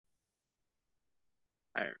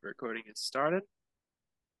All right, recording is started.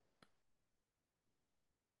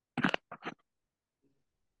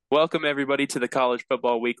 Welcome everybody to the College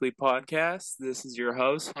Football Weekly podcast. This is your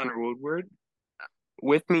host, Hunter Woodward.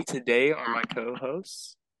 With me today are my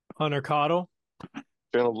co-hosts. Hunter Cottle.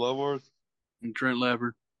 Caleb Loveworth. And Trent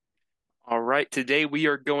Lever. All right, today we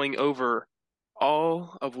are going over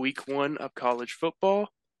all of week 1 of college football.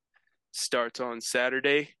 Starts on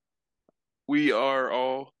Saturday. We are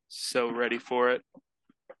all so ready for it.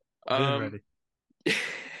 Ready.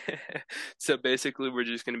 So basically we're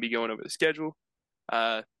just going to be going over the schedule.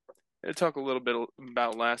 Gonna talk a little bit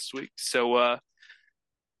about last week. So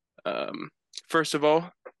first of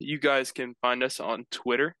all, you guys can find us on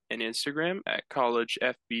Twitter and Instagram at College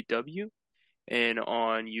FBW, and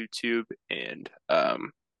on YouTube and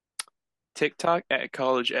TikTok at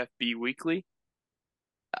College FB Weekly.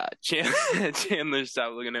 Chandler,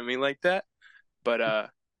 stop looking at me like that. But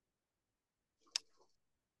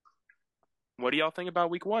what do y'all think about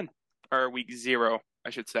week 1 or week 0, I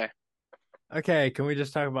should say? Okay, can we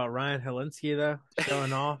just talk about Ryan Helinski though,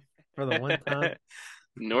 showing off for the one time?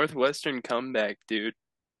 Northwestern comeback, dude.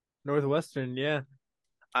 Northwestern, yeah.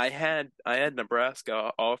 I had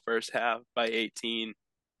Nebraska all first half by 18.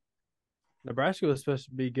 Nebraska was supposed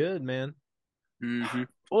to be good, man. Mm-hmm.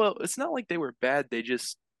 Well, it's not like they were bad. They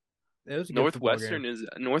just It was a good football game.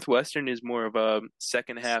 Northwestern is more of a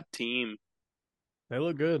second half team. They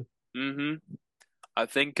look good. I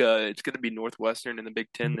think it's going to be Northwestern in the Big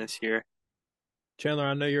Ten this year. Chandler,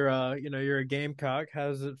 I know you're a Gamecock. How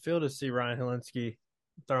does it feel to see Ryan Helinski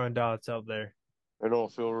throwing dots out there? It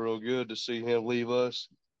don't feel real good to see him leave us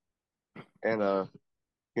and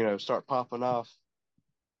start popping off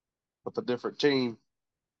with a different team.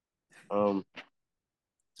 It's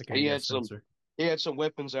like He a had some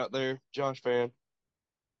weapons out there, Josh Fan.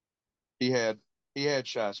 He had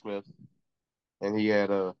Shy Smith and he had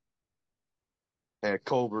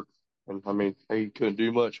Colbert, and I mean he couldn't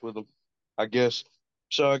do much with them, I guess.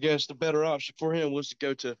 So I guess the better option for him was to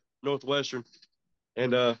go to Northwestern.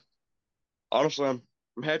 And honestly, I'm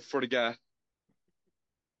happy for the guy.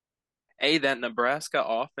 Hey, that Nebraska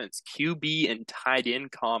offense, QB and tight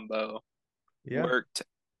end combo Yeah. worked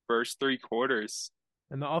first 3 quarters.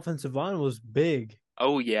 And the offensive line was big.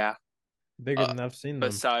 Oh yeah. Bigger than I've seen them.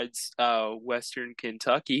 Besides Western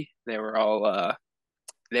Kentucky, they were all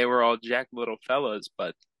jack little fellas,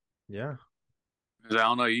 but Yeah. I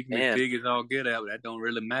don't know, you can Man. be big as all get out, but that don't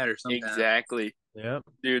really matter sometimes. exactly. Yep.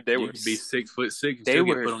 Dude, they You were can be 6'6" and they still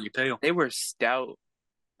were- get put on your tail. they were stout.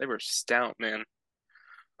 They were stout, man.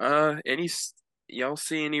 Y'all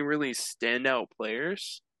see any really standout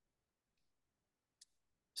players?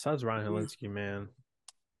 Besides Ryan Helinski, man.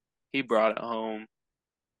 He brought it home.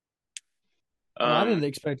 I didn't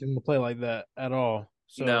expect him to play like that at all.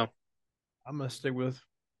 So No. I'm gonna stick with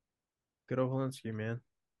good old Helinski, man.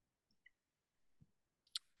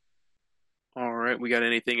 All right, we got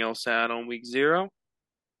anything else to add on week 0?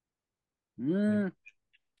 Mm,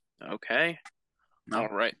 Okay. no. All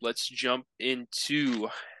right, let's jump into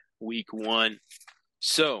week 1.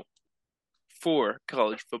 So, for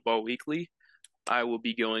College Football Weekly, I will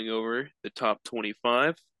be going over the top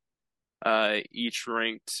 25, each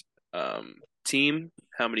ranked team,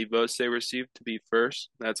 how many votes they received to be first.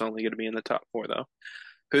 That's only going to be in the top 4, though.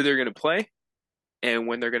 Who they're going to play, and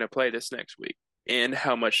when they're going to play this next week, and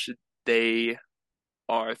how much they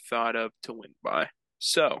are thought of to win by.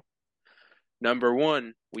 So, number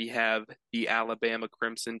 1, we have the Alabama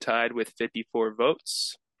Crimson Tide with 54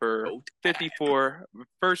 votes for 54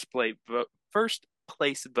 first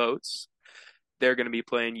place votes. They're going to be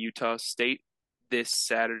playing Utah State this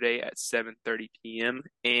Saturday at 7:30 p.m.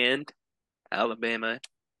 and Alabama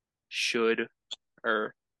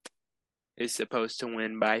is supposed to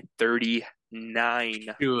win by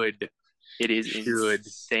 39. Should. It is Should.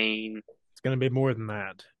 insane. It's gonna be more than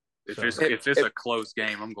that. If So- it's a close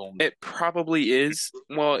game, I'm going. It probably is.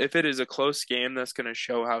 Well, if it is a close game, that's going to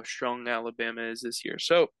show how strong Alabama is this year.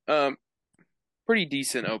 So, pretty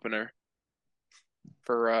decent opener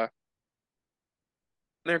for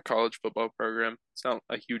their college football program. It's not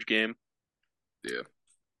a huge game. Yeah.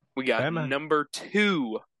 We got Bama. number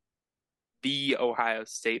 2, the Ohio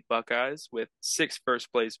State Buckeyes with 6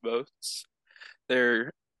 first place votes.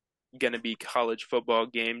 They're going to be college football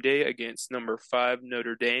game day against number 5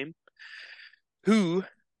 Notre Dame, who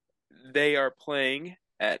they are playing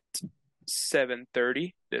at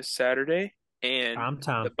 7:30 this Saturday, and Prime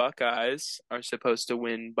time. the Buckeyes are supposed to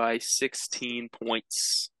win by 16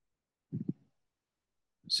 points.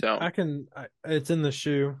 So, It's in the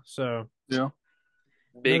shoe, so Yeah.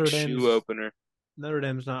 big Notre shoe Dame's- opener. Notre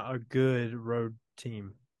Dame's not a good road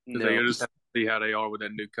team. No. They'll just See how they are with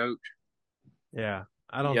that new coach. Yeah,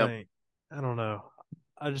 Yep. I don't know.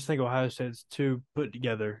 I just think Ohio State's too put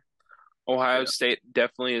together. Ohio Yeah. State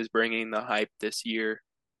definitely is bringing the hype this year,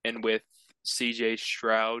 and with CJ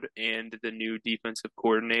Stroud and the new defensive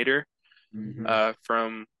coordinator, Mm-hmm.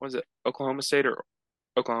 from was it Oklahoma State or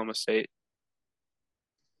Oklahoma State?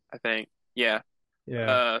 I think. Yeah. Yeah,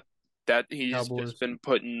 Uh, that he's just Cowboys. been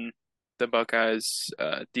putting the Buckeyes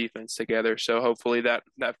defense together. So hopefully that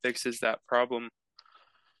fixes that problem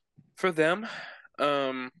for them.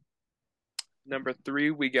 Um, Number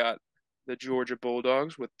three, we got the Georgia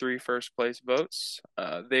Bulldogs with three first place votes.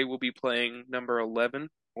 They will be playing number 11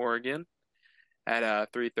 Oregon at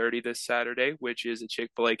 3:30 this Saturday, which is a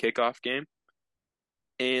Chick-fil-A kickoff game,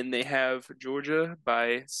 and they have Georgia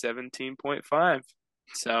by 17.5.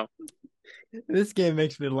 So This game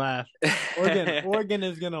makes me laugh. Oregon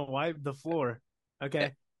is gonna wipe the floor.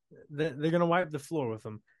 Okay, they're gonna wipe the floor with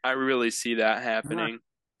them. I really see that Nah, happening.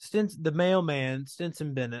 The mailman,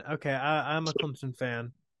 Stinson Bennett. Okay, I'm a Clemson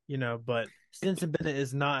fan, but Stinson Bennett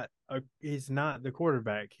he's not the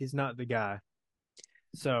quarterback. He's not the guy.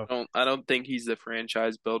 So I don't think he's the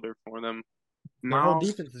franchise builder for them. their whole No,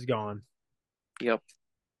 defense is gone. Yep.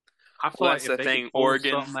 I feel Well, like that's if the they could thing. pull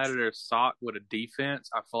Oregon, something out of their sock with a defense,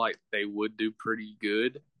 I feel like they would do pretty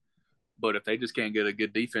good. But if they just can't get a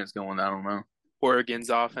good defense going, I don't know. Oregon's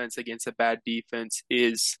offense against a bad defense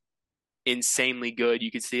is insanely good.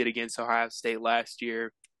 You could see it against Ohio State last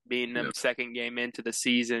year, beating them Yeah. second game into the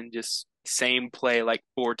season, just same play like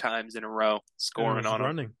four times in a row, And it scoring was on them.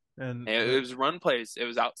 running, and It was run plays. It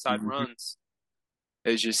was outside Mhm. runs.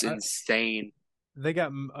 It was just insane. they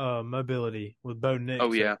got mobility with Bo Oh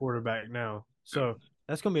Nix yeah, at quarterback now. So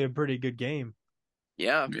that's gonna be a pretty good game.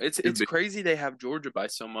 yeah. Yeah, It's it'd it's be- crazy they have Georgia by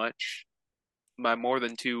so much, by more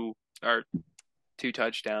than two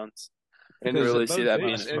touchdowns. And Because Really is see Bo that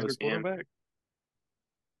being Nix a as their close game. quarterback?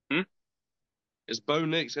 Hmm? Is Bo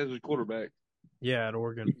Nix as their quarterback? yeah, at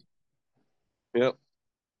Oregon. Yep.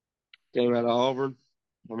 Came out of Auburn.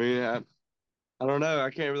 I mean, I don't know. I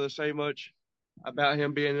can't really say much about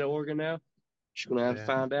him being in Oregon now. Just gonna have to Yeah.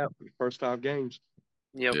 find out in the first 5 games.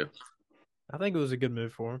 Yep. Yeah. I think it was a good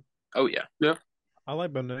move for him. Oh yeah. I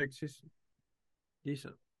like Bo Nix. He's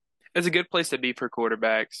decent. It's a good place to be for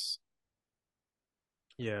quarterbacks.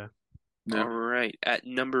 Yeah. Yeah. All right. At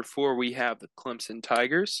number 4, we have the Clemson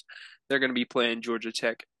Tigers. They're going to be playing Georgia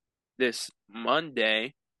Tech this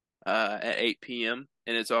Monday at 8 p.m.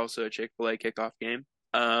 and it's also a Chick-fil-A kickoff game.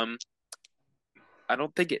 I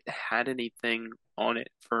don't think it had anything on it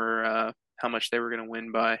for how much they were going to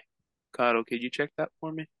win by. Cottle, could you check that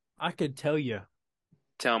for me? I could tell you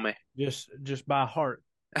Tell me. just by heart.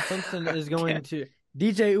 Clemson is going Okay. to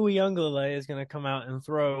DJ Uyunglele is going to come out and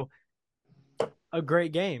throw a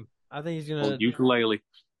great game. I think he's going Well, to. ukulele.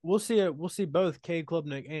 We'll see it. We'll see both Cade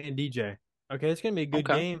Klubnik and DJ. Okay, it's going to be a good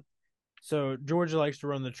Okay. game. So Georgia likes to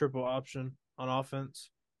run the triple option on offense,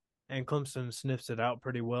 and Clemson sniffs it out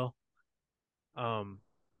pretty well.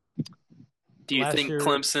 Do you Last think year-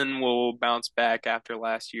 Clemson will bounce back after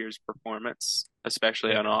last year's performance,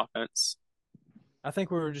 especially on Yeah. offense? I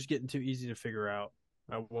think we were just getting too easy to figure out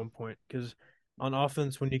at one point because on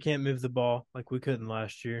offense, when you can't move the ball like we couldn't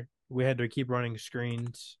last year, we had to keep running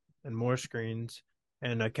screens and more screens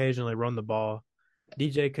and occasionally run the ball.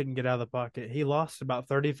 DJ couldn't get out of the pocket. He lost about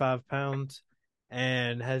 35 pounds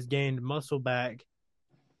and has gained muscle back.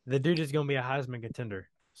 The dude is going to be a Heisman contender.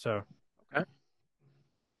 So,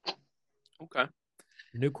 Okay.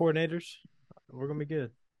 new coordinators, we're going to be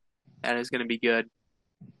good. That is going to be good.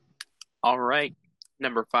 All right.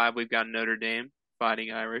 Number 5, we've got Notre Dame,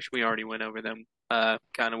 Fighting Irish. We already went over them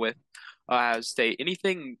kind of with Ohio State.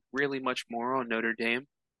 Anything really much more on Notre Dame?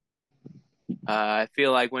 I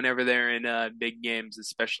feel like whenever they're in big games,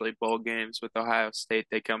 especially bowl games with Ohio State,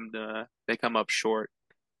 they come up short.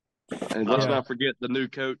 And let's Yeah. not forget the new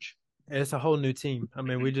coach. It's a whole new team. I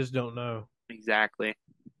mean, we just don't know. Exactly.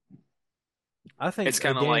 I think It's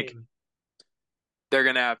kinda like- game- They're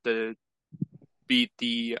going to have to beat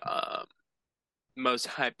the most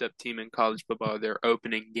hyped up team in college football, their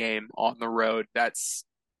opening game on the road. That's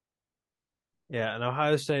Yeah, and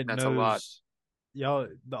Ohio State That's knows a lot. y'all.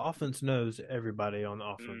 The offense knows everybody on the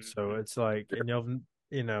offense, so it's like, and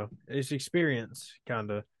y'all, it's experience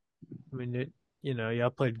kind of. I mean, y'all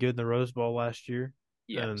played good in the Rose Bowl last year,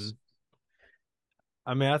 yes. and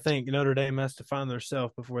I mean, I think Notre Dame has to find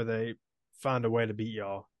themselves before they find a way to beat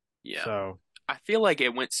y'all. Yeah. So I feel like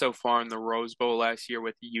it went so far in the Rose Bowl last year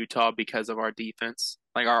with Utah because of our defense.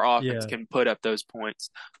 Like our offense Yeah. can put up those points,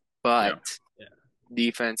 but Yeah.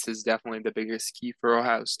 defense is definitely the biggest key for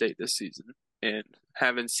Ohio State this season. And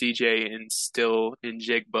having CJ and still in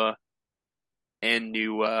Jigba and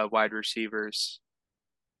new wide receivers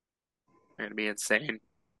are going to be insane.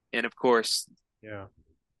 And of course, Yeah.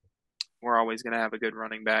 we're always going to have a good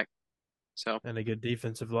running back. So, And a good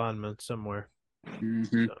defensive lineman somewhere.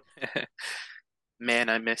 Mm-hmm. So, man,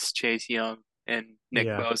 I miss Chase Young and Nick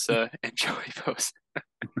Yeah. Bosa and Joey Bosa.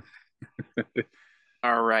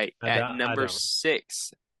 All right, I at number don't.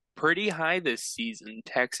 6, pretty high this season,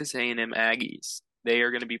 Texas A&M Aggies. They are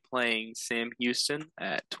going to be playing Sam Houston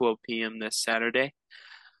at 12 p.m. this Saturday.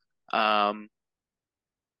 You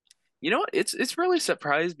know what? It's really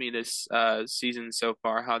surprised me this season so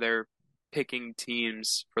far how they're picking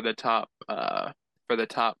teams for the top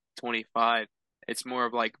 25. It's more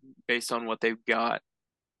of like based on what they've got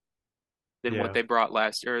than what Yeah. they brought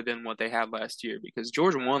last year, or than what they had last year. Because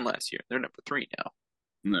Georgia won last year; they're number 3 now.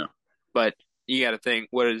 No. But you got to think,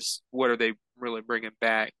 what are they really bringing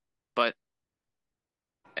back? But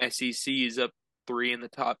SEC is up 3 in the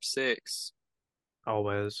top 6.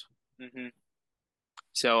 Always. hmm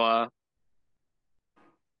So,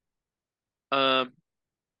 um,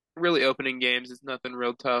 really opening games is nothing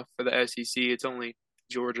real tough for the SEC. It's only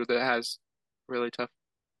Georgia that has really tough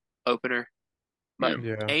opener. But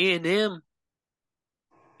Yeah. A&M,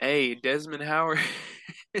 hey, Desmond Howard,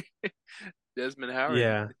 Desmond Howard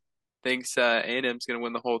Yeah. thinks A&M's going to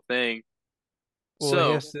win the whole thing.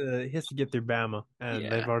 Well, So he has to get through Bama, and yeah,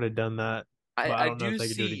 they've already done that. But I don't know if they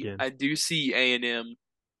can do it again. I do see A&M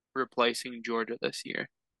replacing Georgia this year,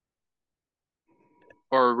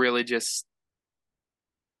 or really just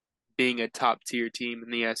being a top tier team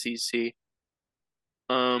in the SEC.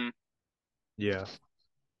 Yeah.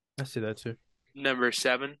 I see that too. Number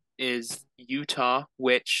 7 is Utah,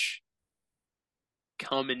 which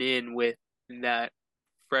coming in with that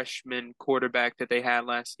freshman quarterback that they had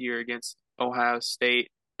last year against Ohio State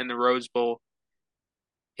in the Rose Bowl,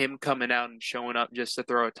 him coming out and showing up just to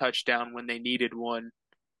throw a touchdown when they needed one,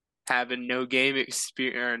 having no game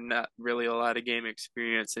experience, or not really a lot of game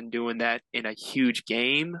experience, and doing that in a huge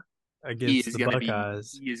game, Against the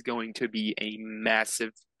Buckeyes. he is going to be a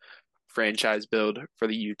massive franchise build for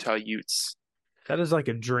the Utah Utes. That is like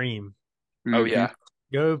a dream. Oh yeah.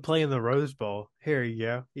 Go play in the Rose Bowl. Here you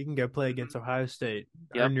go. You can go play against Ohio State.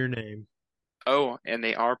 Yep. Earn your name. Oh, and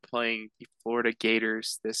they are playing the Florida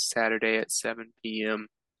Gators this Saturday at 7 p.m.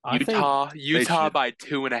 Utah should. by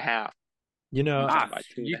 2.5. You know,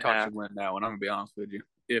 Utah should win that one. I'm gonna be honest with you.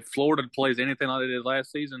 If Florida plays anything like they did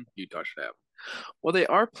last season, Utah should have. Well, they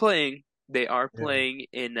are playing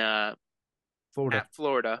in Florida. at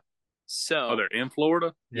Florida. So Oh, they're in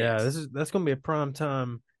Florida? Yeah, yes. that's gonna be a prime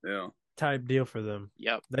time Yeah. type deal for them.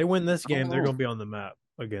 Yep. They win this game, they're Oh. gonna be on the map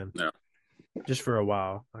again. Yeah. Just for a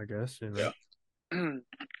while, I guess. You know. Yeah.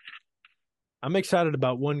 I'm excited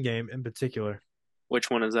about one game in particular, Which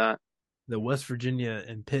one is that? the West Virginia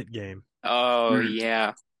and Pitt game. Oh Mm.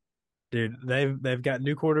 yeah. Dude, they've got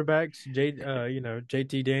new quarterbacks.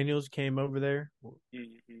 JT Daniels came over there.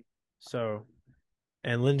 Mhm. So,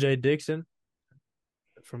 and Lynn J. Dixon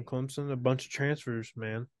from Clemson, a bunch of transfers,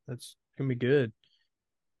 man. That's gonna be good.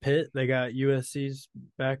 Pitt, they got USC's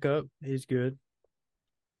backup. He's good.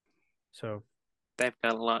 So, They've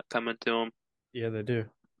got a lot coming to them. yeah, they do.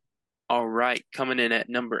 All right, coming in at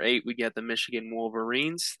number 8, we got the Michigan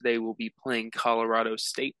Wolverines. They will be playing Colorado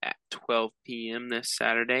State at 12 p.m. this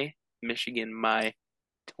Saturday. Michigan by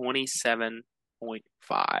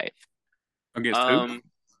 27.5. Against who?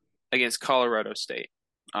 Against Colorado State.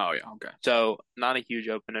 Oh yeah, okay. So not a huge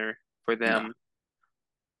opener for them.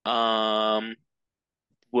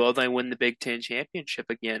 Will they win the Big Ten championship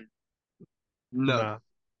again? No, Nah.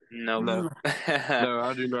 No. no,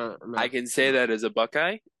 I do not. No. I can say that as a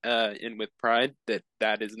Buckeye, and with pride,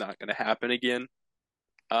 that is not going to happen again.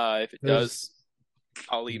 If it does,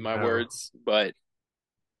 I'll eat my No. words. But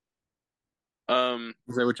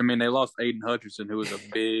Is that what you mean? They lost Aiden Hutchinson, who was a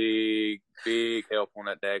big, big help on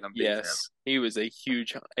that daggone defense. yes, he was a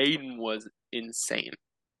huge. Aiden was insane.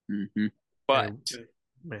 Mm-hmm. But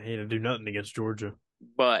Man, he didn't do nothing against Georgia.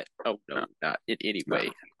 oh no, not in any way.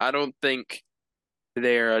 I don't think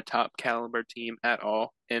they're a top caliber team at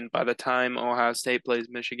all. And by the time Ohio State plays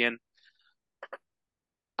Michigan,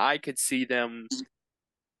 I could see them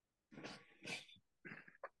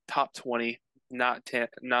top 20, not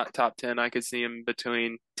top 10. I could see them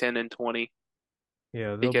between 10 and 20.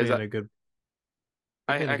 Yeah, they'll Because be in a good.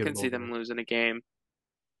 they'll be in a I good can see bowl them game. losing a game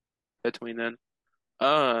between then.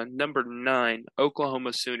 Number 9,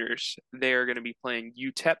 Oklahoma Sooners. They are going to be playing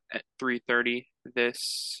UTEP at 3:30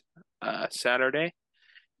 this Saturday.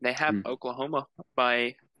 They have Oklahoma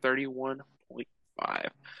by 31.5.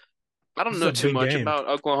 I don't This is know a too big much game. about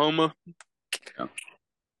Oklahoma. Yeah.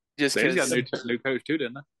 Just They just got because a new coach too,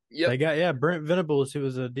 didn't they? Yep. They got Brent Venables, who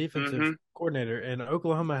was a defensive hmm coordinator, and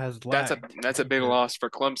Oklahoma has That's a lacked that's a big defense. loss for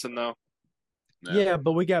Clemson though. Yeah,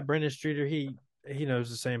 but we got Brandon Streeter. He knows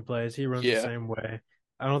the same plays. He runs the Yeah. same way.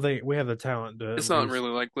 I don't think we have the talent to It's at not least. really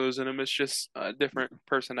like losing him. It's just different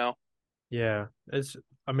personnel. Yeah, it's.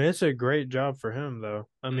 I mean, it's a great job for him, though.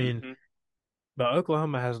 I mean, hmm but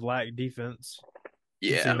Oklahoma has lacked defense.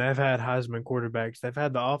 Yeah. And they've had Heisman quarterbacks. They've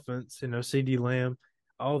had the offense, CD Lamb,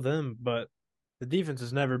 all of them, but the defense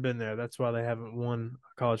has never been there. That's why they haven't won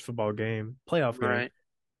a college football game, playoff game. Right.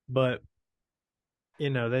 But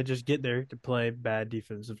they just get there to play bad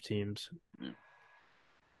defensive teams. Yeah.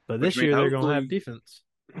 But Which, this year they're going to have defense.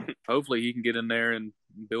 hopefully he can get in there and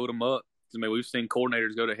build them up. I mean, we've seen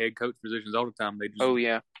coordinators go to head coach positions all the time. They just Oh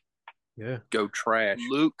yeah. Yeah. go trash.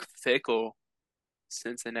 Luke Fickle,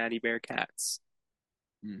 Cincinnati Bearcats.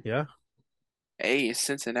 Yeah. Hey,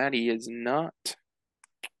 Cincinnati is not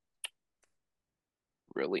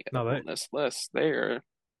really No, up on this list. They're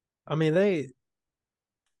I mean,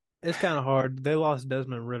 it's kind of hard. They lost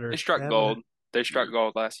Desmond Ritter. they struck They haven't gold. had- They struck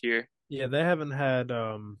gold last year. yeah, they haven't had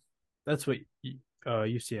that's what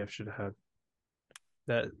UCF should have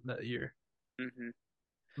had that year. hmm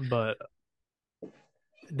But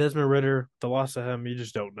Desmond Ritter, the loss of him, you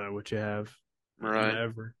just don't know what you have Right.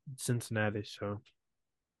 ever. Cincinnati, so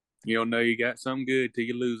You don't know you got something good till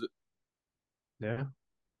you lose it. yeah.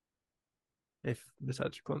 If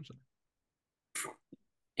besides Clemson.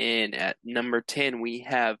 And at number 10, we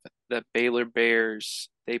have the Baylor Bears.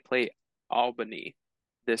 They play Albany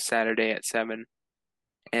this Saturday at 7.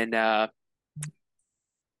 And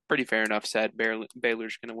pretty fair enough said.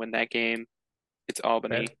 Baylor's going to win that game. It's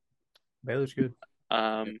Albany. Baylor's good.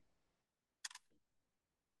 Um,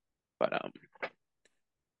 but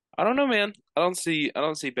I don't know, man. I don't see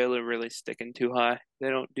Baylor really sticking too high. They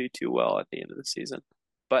don't do too well at the end of the season.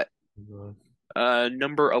 But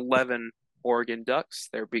number 11, Oregon Ducks.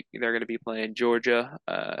 They're going to be playing Georgia.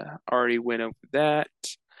 Already went over that.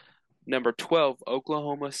 Number 12,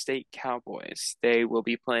 Oklahoma State Cowboys. They will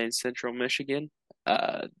be playing Central Michigan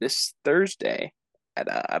this Thursday at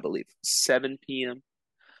I believe 7 p.m.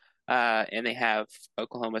 And they have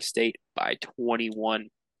Oklahoma State by 21.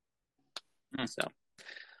 So,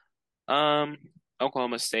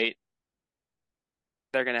 Oklahoma State,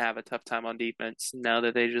 they're going to have a tough time on defense now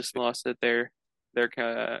that they just lost their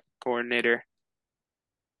coordinator.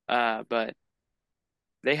 But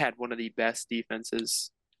they had one of the best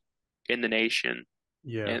defenses in the nation,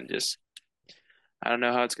 Yeah. and just I don't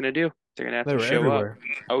know how it's going to do. They're going to have They to were show everywhere.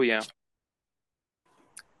 up. Oh yeah.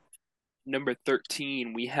 Number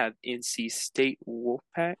 13, we have NC State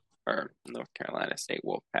Wolfpack or North Carolina State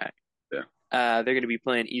Wolfpack. Yeah. They're going to be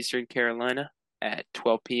playing Eastern Carolina at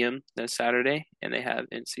 12 p.m. this Saturday, and they have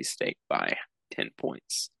NC State by 10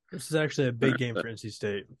 points. This is actually a big game for NC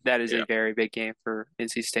State. That is a very big game for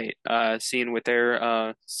NC State. Seeing with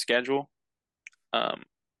their schedule,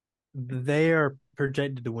 They are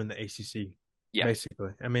projected to win the ACC. Yeah.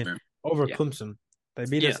 Basically. I mean, Yeah. over Yeah. Clemson. They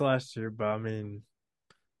beat us last year, but I mean,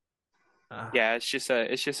 yeah, it's just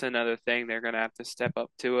another thing they're going to have to step up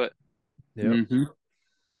to it. Yep. Mm-hmm.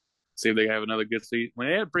 See if they have another good season. Well,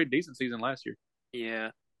 they had a pretty decent season last year.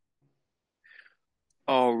 Yeah.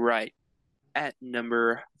 All right. At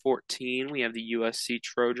number 14, we have the USC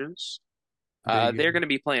Trojans. They're going to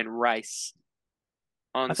be playing Rice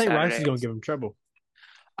on I think Saturday. Rice is going to give them trouble.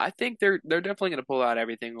 I think they're definitely going to pull out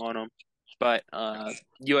everything on them, but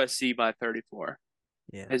USC by 34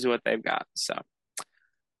 is what they've got. So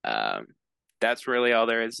that's really all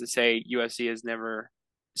there is to say. USC is never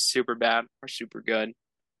super bad or super good.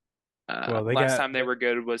 Last time they were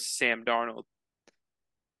good was Sam Darnold.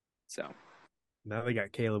 So now they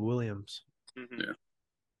got Caleb Williams. Yeah.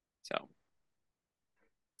 So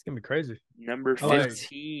it's gonna be crazy. Number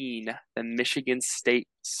 15, the Michigan State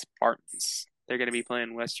Spartans. They're going to be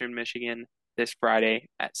playing Western Michigan this Friday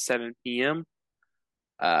at 7 p.m.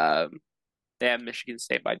 They have Michigan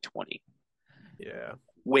State by 20. Yeah.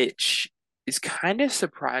 Which is kind of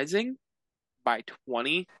surprising by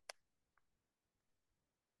 20.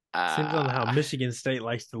 Seems on how Michigan State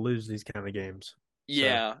likes to lose these kind of games.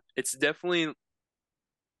 Yeah, it's definitely.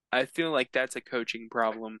 I feel like that's a coaching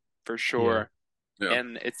problem for sure,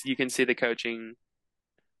 and you can see the coaching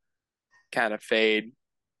kind of fade.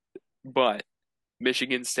 But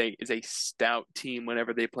Michigan State is a stout team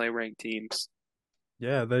whenever they play ranked teams.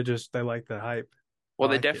 Yeah, they like the hype. Well,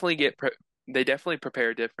 they definitely they definitely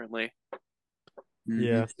prepare differently.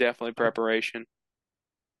 Yeah, it's definitely preparation.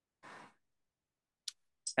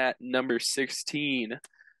 At number 16,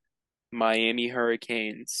 Miami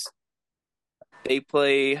Hurricanes. They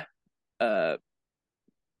play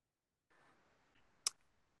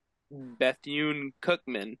Bethune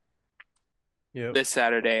Cookman Yep. this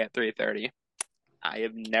Saturday at 3:30. I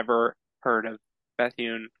have never heard of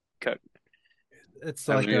Bethune Cookman. It's That's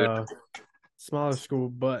like good. a smaller school,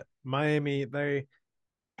 but Miami, they're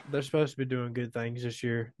supposed to be doing good things this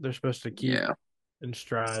year. They're supposed to keep Yeah, in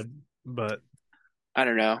stride, but I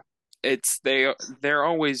don't know. They're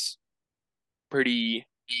always pretty,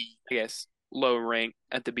 I guess, low rank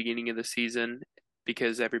at the beginning of the season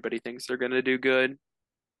because everybody thinks they're going to do good.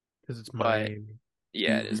 because it's But Miami.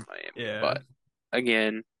 yeah, it is Mhm. Miami. Yeah, But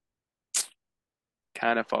again,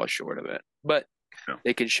 kind of fall short of it. But Yeah.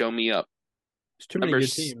 they can show me up. it's too many Number,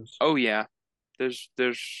 good teams. oh yeah, there's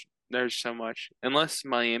so much. Unless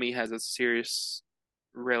Miami has a serious,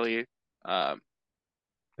 really, um,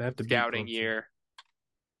 They have to beat scouting Clemson. year,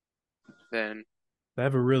 then They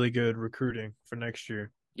have a really good recruiting for next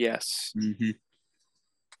year. yes. Mhm.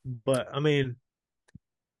 But I mean,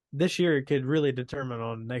 this year it could really determine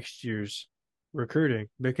on next year's recruiting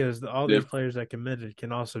because all Yeah. these players that committed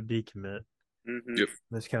can also decommit. Hmm. Yep.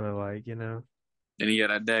 It's kind of like, And he got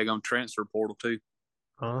that daggone transfer portal too.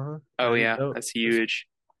 uh-huh. Oh And yeah, that's huge.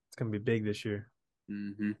 it's gonna be big this year.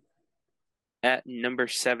 Mm-hmm. At number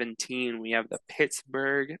 17, we have the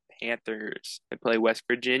Pittsburgh Panthers. They play West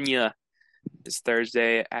Virginia this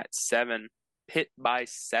Thursday at 7. Pitt by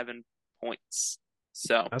 7 points.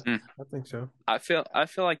 So I think so. I feel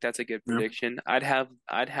like that's a good Yeah. prediction. I'd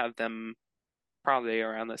have them probably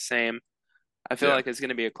around the same. I feel Yeah. like it's going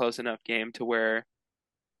to be a close enough game to where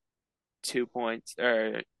 2 points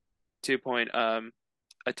or 2 point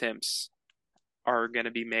attempts are going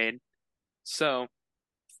to be made. So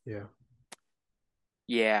Yeah.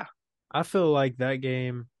 yeah, I feel like that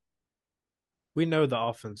game, we know the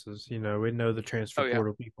offenses, we know the transfer oh yeah.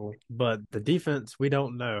 portal people, but the defense, we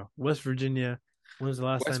don't know. West Virginia, when's the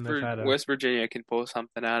last time they've had West Virginia can pull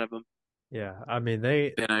something out of them. yeah, I mean,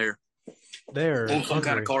 In there. they're Pull some kind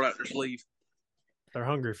hungry. of card out their sleeve. They're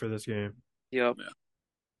hungry for this game. Yep. Yeah.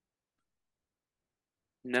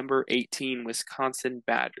 Number 18, Wisconsin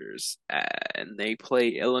Badgers, and they play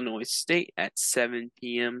Illinois State at 7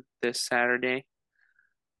 p.m. this Saturday.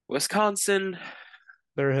 Wisconsin,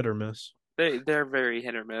 They're hit or miss. they're very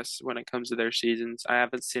hit or miss when it comes to their seasons. I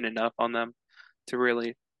haven't seen enough on them to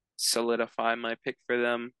really solidify my pick for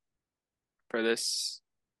them for this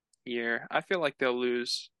year. I feel like they'll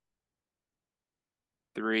lose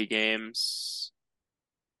 3 games,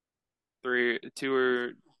 three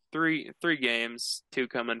games, two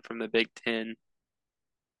coming from the Big Ten.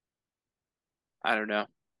 I don't know.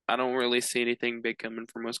 I don't really see anything big coming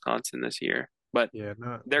from Wisconsin this year, but Yeah, they're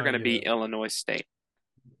not going to yet. beat Illinois State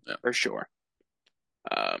Yeah. for sure.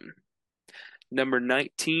 Number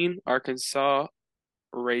 19, Arkansas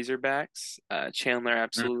Razorbacks. Chandler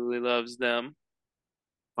absolutely loves them.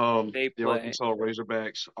 They The play. Arkansas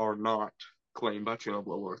Razorbacks are not claimed by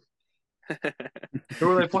Chandler. Who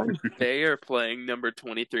are they playing? They are playing number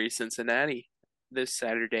 23 Cincinnati this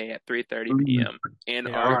Saturday at 3:30 Mm. p.m. And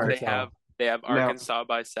Yeah, All right. Arkansas. they have Now- Arkansas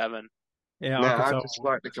by 7. Yeah, Now, Arkansas. I just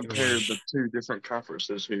like to compare the two different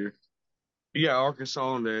conferences here. You got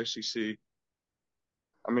Arkansas and the SEC.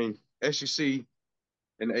 I mean, SEC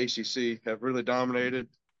and the ACC have really dominated.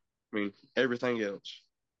 I mean, everything else.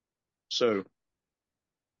 So,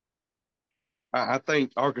 I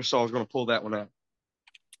think Arkansas is going to pull that one out.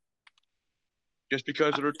 Just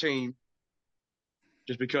because of their team,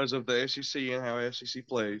 just because of the SEC and how SEC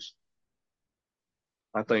plays.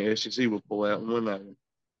 I think SEC will pull out and win that one.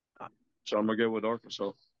 So I'm gonna go with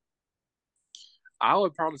Arkansas. I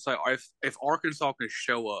would probably say if Arkansas can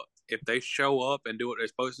show up, if they show up and do what they're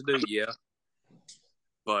supposed to do, yeah.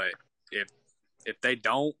 But if they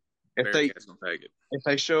don't, If they Bearcats gonna take it. if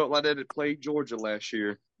they show up like that, it played Georgia last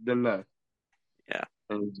year, then no. Yeah.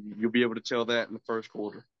 And you'll be able to tell that in the first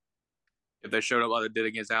quarter. If they showed up like they did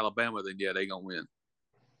against Alabama, then yeah, they gonna win.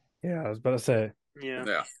 Yeah, I was about to say. Yeah.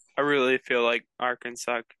 Yeah. I really feel like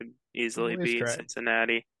Arkansas could easily Always beat correct.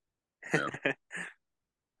 Cincinnati. Yeah.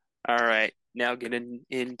 All right, now getting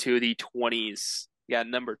into the 20s. We got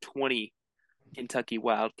number 20, Kentucky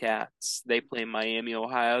Wildcats. They play Miami,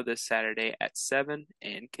 Ohio this Saturday at 7,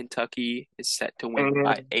 and Kentucky is set to win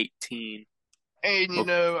by 18. And you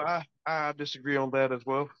know, I disagree on that as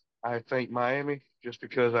well. I think Miami, just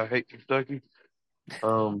because I hate Kentucky.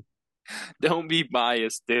 All Don't be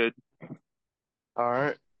biased, dude.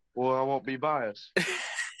 right. Well, I won't be biased.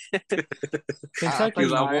 Kentucky.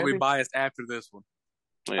 Because I won't be Miami? biased after this one.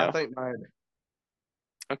 I Yeah. think Miami.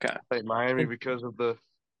 Okay. I think Miami because of the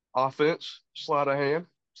offense. Sleight of hand.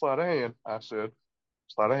 I said.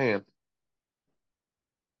 Sleight of hand.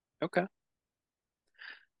 Okay.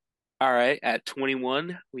 All right. At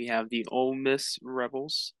 21, we have the Ole Miss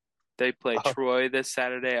Rebels. They play Oh. Troy this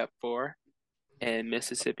Saturday at 4, and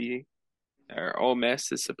Mississippi or Ole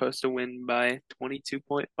Miss is supposed to win by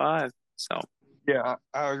 22.5. So Yeah,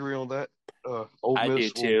 I agree on that. Ole I do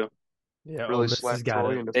Miss will too. Yeah, Ole really Miss slap has got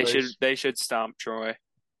Troy it. in the They face. should stomp Troy.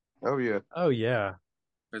 Oh yeah. Oh yeah.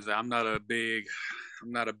 Because I'm not a big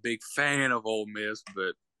fan of Ole Miss,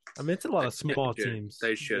 but I mean, it's a lot of small they should- teams.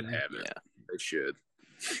 They should have it. Yeah. They should.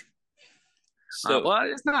 So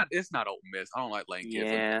Well, it's not Ole Miss. I don't like Lane Kiffin.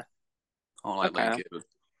 yeah, I don't like Okay. Lane Kiffin.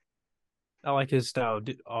 I like his style of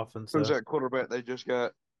offense. Who's Though. that quarterback they just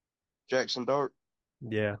got? Jackson Dart.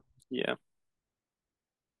 Yeah. yeah.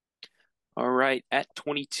 All right, at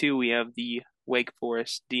 22 we have the Wake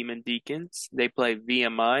Forest Demon Deacons. They play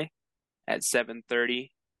VMI at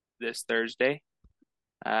 7:30 this Thursday.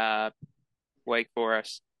 Wake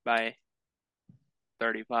Forest by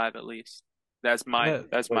 35 at least. That's my Yeah,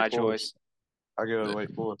 that's my Wake Forest. choice. I go to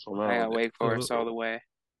Wake Forest on that. I got one. Wake Forest all the way.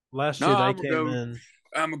 Last No, year they I'm came gonna go- in.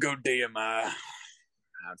 I'm gonna go DMI. I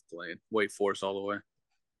was playing Wake Forest all the way.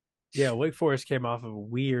 Yeah, Wake Forest came off of a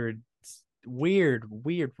weird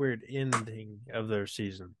ending of their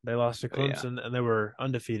season. They lost to Oh, yeah. Clemson and they were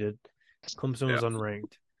undefeated. Clemson was Yeah.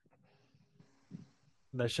 unranked.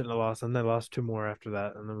 They shouldn't have lost, and they lost 2 more after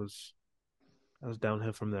that, and it was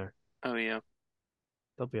downhill from there. Oh yeah.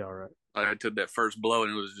 They'll be all right. I took that first blow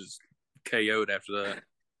and it was just KO'd after that.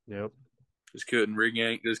 Yep, Just couldn't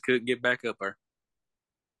just couldn't get back up there.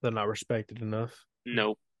 they're not respected enough.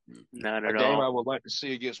 Nope. Not A at game I all. would like to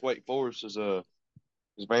see against Wake Forest is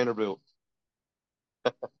Vanderbilt.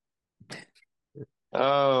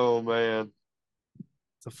 Oh man.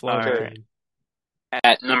 It's a flag All right. game.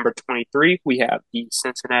 At number 23, we have the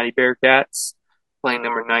Cincinnati Bearcats playing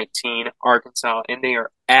number 19, Arkansas, and they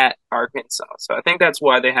are at Arkansas. So I think that's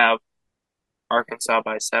why they have Arkansas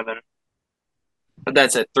by 7. But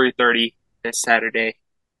that's at 3:30 this Saturday.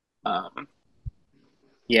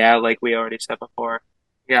 Yeah, like we already said before,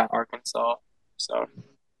 yeah, Arkansas. So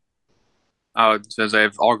Since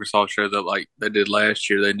if Arkansas shows up like they did last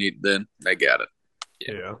year, then they got it.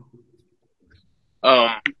 Yeah,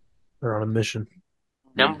 they're on a mission.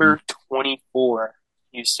 number 24,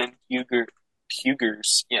 Houston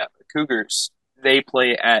Cougars. Yeah, the Cougars. They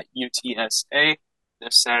play at UTSA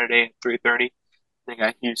this Saturday at 3:30. They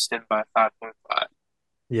got Houston by 5.5.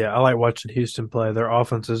 Yeah, I like watching Houston play. Their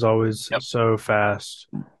offense is always Yep. so fast,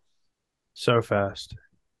 so fast,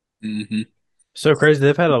 Mm-hmm. so crazy.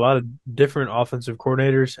 They've had a lot of different offensive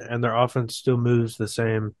coordinators, and their offense still moves the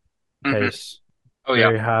same Mhm. pace. Oh yeah.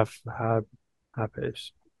 Very high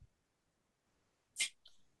pace.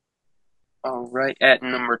 All right, at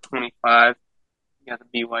number 25, we got the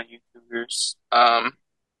BYU Cougars.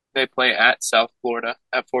 They play at South Florida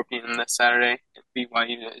at 4 p.m. this Saturday, and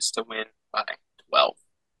BYU is to win by 12.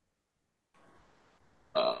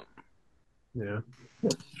 Yeah,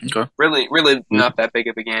 Really not that big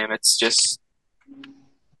of a game. It's just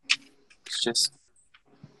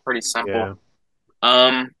pretty simple.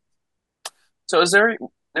 yeah. So is there any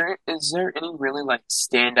really like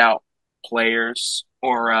standout players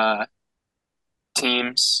or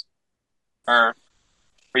teams or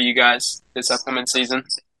for you guys this upcoming season?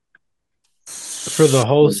 For the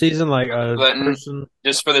whole season, like a But- person.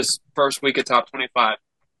 Just for this first week of top 25.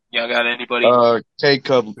 Y'all got anybody? Cade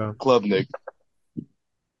Klubnik.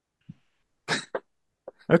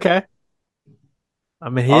 Okay. I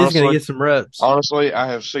mean, he is going Honestly- to get some reps. Honestly, I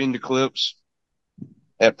have seen the clips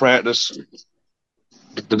at practice.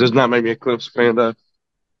 It does not make me a Clips fan though,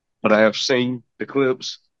 but I have seen the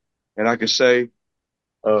clips, and I can say,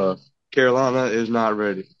 Carolina is not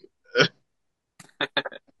ready. I like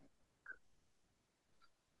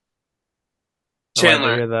to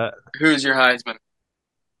Chandler, hear that. who's your Heisman?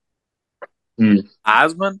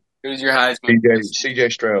 Heisman? Who's your Heisman?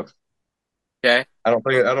 CJ Stroud. Okay. I don't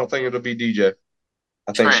think it'll be DJ.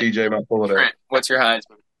 I think Trent. CJ might pull it out. Trent, what's your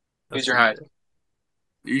Heisman? Who's your Heisman?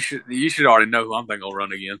 You should already know who I'm thinking will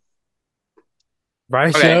run again.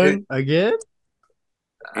 Bryce Okay. Young again?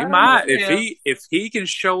 He might Yeah. if he can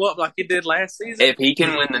show up like he did last season. If he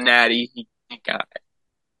can win the Natty, he got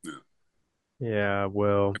it. Yeah,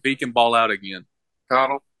 well, If he can ball out again,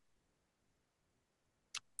 Cottle?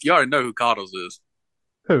 you already know who Cottles is.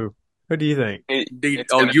 who? Who do you think?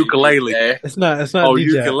 It's gonna be ukulele. DJ. It's not Oh,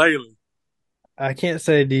 DJ. ukulele. I can't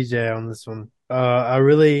say DJ on this one.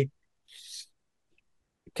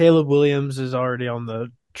 Caleb Williams is already on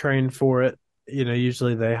the train for it. You know,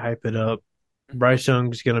 usually they hype it up. Bryce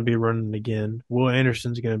Young's going to be running again. Will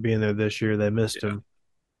Anderson's going to be in there this year. They missed him.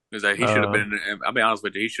 Because he should have been. I'll be honest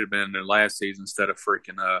with you, he should have been in there last season instead of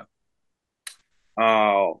freaking.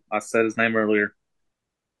 I said his name earlier.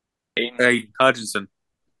 Aiden. Hey, Hutchinson.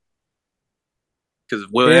 because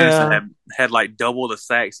Will Anderson Yeah. had like double the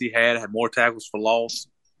sacks he had more tackles for loss.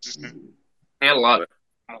 Mhm. He had a lot,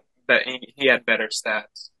 but he had better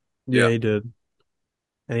stats. Yeah, Yeah. he did.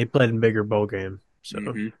 And he played in bigger bowl game. So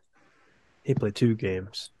Mm-hmm. he played 2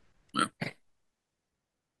 games. Yeah.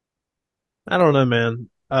 I don't know, man.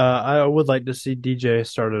 I would like to see DJ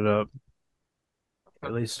start it up.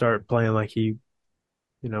 At least start playing like he,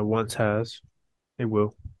 once has. He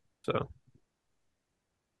will. So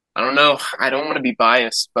I don't know. I don't want to be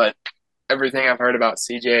biased, but everything I've heard about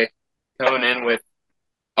CJ coming in with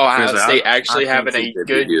Ohio Because State I actually think having a CJ be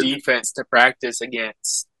good good. defense to practice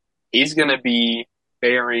against, he's going to be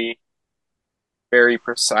very, very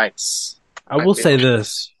precise. I will say feel.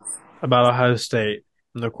 this about Ohio State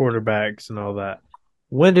and the quarterbacks and all that.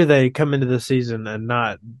 When do they come into the season and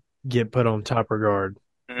not get put on top regard?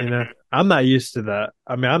 Mhm. I'm not used to that.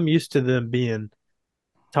 I mean, I'm used to them being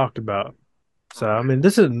talked about. So, I mean,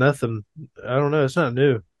 this is nothing. I don't know. It's not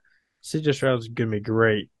new. CJ Stroud's going to be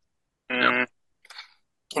great. Yeah. Mm,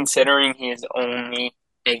 Considering he is only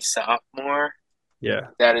a sophomore, Yeah.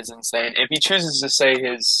 that is insane. If he chooses to say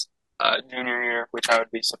his junior year, which I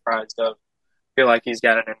would be surprised of, feel like he's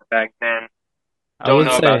got it in the bag then. I Don't would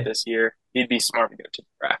know about say this year. He'd be smart to go to the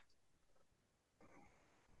draft.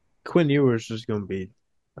 Quinn Ewers is going to be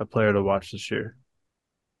a player to watch this year.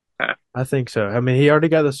 Okay. I think so. I mean, he already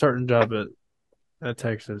got the starting job at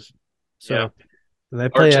Texas. So, Yeah. and they Or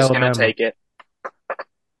play just Alabama. gonna take it.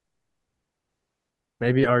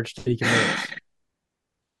 Maybe Arch decommits.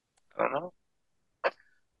 I don't know.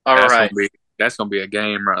 All right, That's gonna be a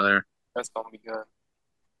game right there. that's gonna be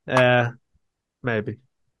good. Maybe.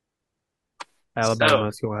 So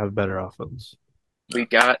Alabama's going to have better offense. we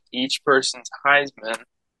got each person's Heisman.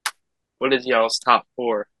 What is y'all's top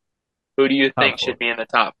 4? Who do you think Top 4. should be in the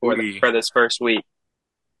top 4 Ooh. for this first week?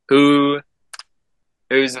 Who's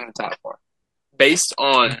in the top 4? Based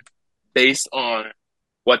on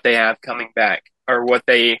what they have coming back or what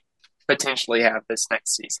they potentially have this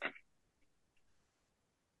next season.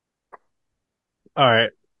 All right.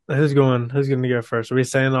 Who's going to go first? Are we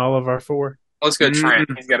saying all of our 4? Let's go Trent.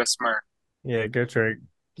 He's got a smirk. Yeah, go Trey.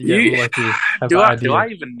 You- Like you have Do an I idea.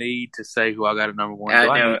 even need to say who I got at number 1? I Do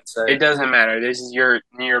I know need to say it doesn't matter. This is your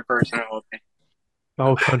personal opinion. The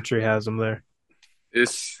whole country has them there.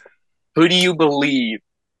 It's Who do you believe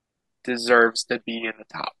deserves to be in the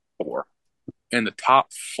top 4? in the top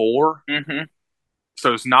 4? Mm-hmm.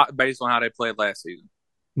 So it's not based on how they played last season.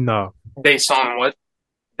 No. Based on what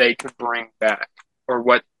they could bring back or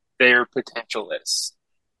what their potential is.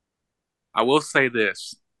 I will say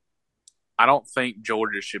this. I don't think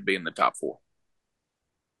Georgia should be in the top 4.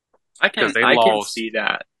 I can 'Cause they can lost. see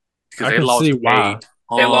that. Because I they can lost see why. a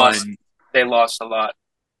They ton. lost. They lost a lot.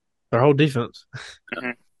 Their whole defense.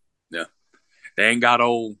 They ain't got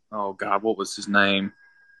old. Oh, God, what was his name?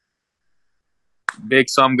 Big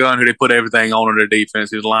some gun who they put everything on in their defense.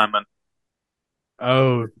 He was a lineman.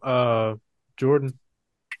 Oh, Jordan.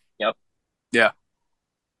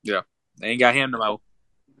 They ain't got him no more.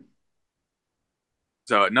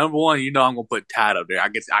 So at number 1, I'm gonna put Tide up there. I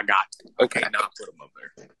guess I got to. Okay. I can't not put him up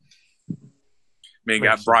there.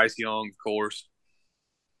 Got Bryce Young, of course.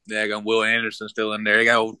 They got Will Anderson still in there. They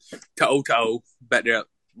got Toto back there,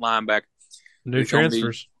 linebacker. New It's gonna be-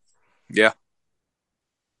 transfers. Yeah,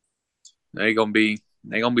 they gonna be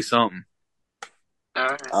something.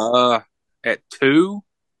 All right. At 2,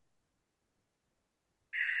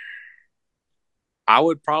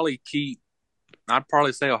 I'd probably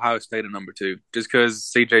say Ohio State at number 2, just because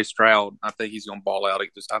C.J. Stroud. I think he's gonna ball out.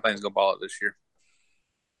 I think he's gonna ball out this year.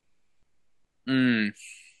 I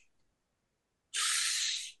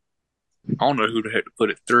don't know who to put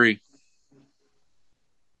at 3.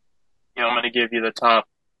 I'm going to give you the top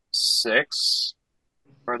 6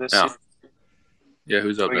 for this Yeah. season. Yeah,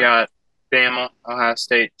 who's up We there? got Bama, Ohio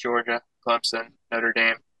State, Georgia, Clemson, Notre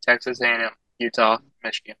Dame, Texas A&M, Utah,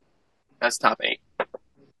 Michigan. That's top 8.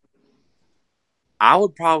 I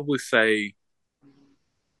would probably say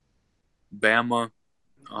Bama,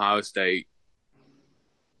 Ohio State.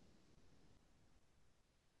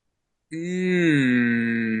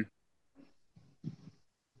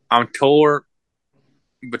 I'm torn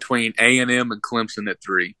between A&M and Clemson at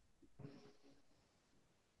 3.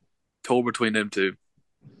 Torn between them 2.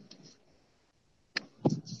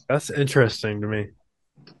 That's interesting to me.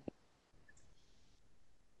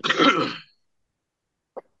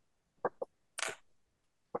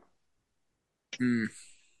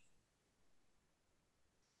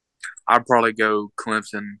 I'd probably go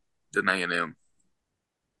Clemson than A&M.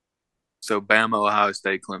 So Bama, Ohio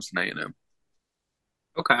State, Clemson, A&M.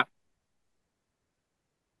 Okay.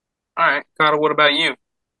 All right. Carter, what about you?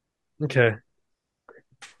 Okay.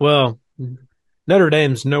 Well, Notre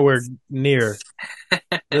Dame's nowhere near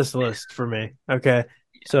this list for me. Okay.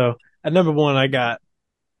 So at number one, I got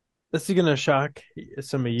this is gonna shock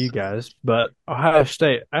some of you guys, but Ohio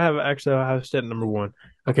State. I have actually Ohio State at number one.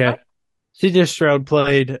 Okay. CJ Stroud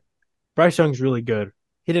played. Bryce Young's really good.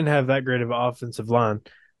 He didn't have that great of an offensive line.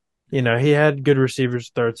 He had good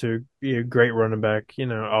receivers to throw to, great running back,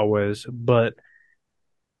 always. But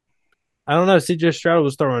I don't know. CJ Stroud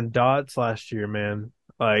was throwing dots last year, man.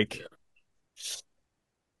 Like,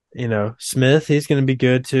 Smith, he's going to be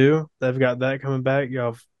good too. They've got that coming back.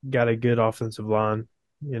 Y'all have got a good offensive line,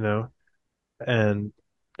 and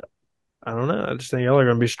I don't know. I just think y'all are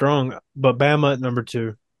going to be strong. But Bama at number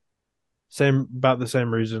two, about the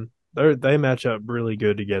same reason. They match up really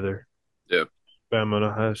good together. Yeah. Bama and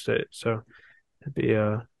Ohio State. So it'd be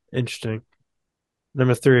interesting.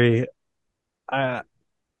 Number three, I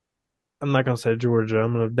I'm not gonna say Georgia.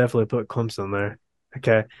 I'm gonna definitely put Clemson there.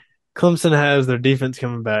 Okay. Clemson has their defense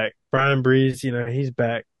coming back. Brian Breeze, he's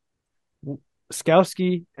back.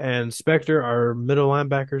 Skowski and Spector are middle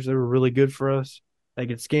linebackers. They were really good for us. They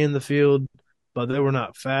could scan the field, but they were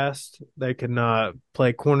not fast. They could not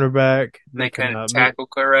play cornerback. They could couldn't not tackle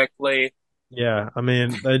correctly. Yeah, I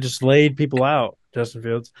mean, they just laid people out, Justin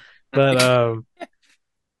Fields. But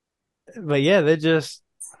yeah,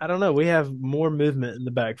 I don't know. We have more movement in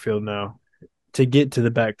the backfield now to get to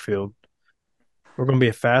the backfield. We're going to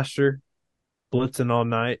be faster, blitzing all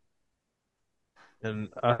night. And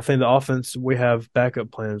I think the offense, we have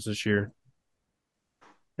backup plans this year.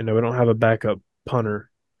 We don't have a backup punter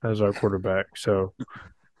as our quarterback. So,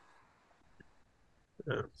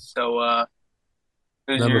 yeah. So,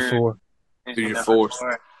 Number four. who's Who's your your number fourth?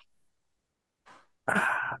 four?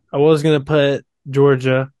 I was going to put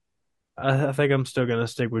Georgia. I think I'm still going to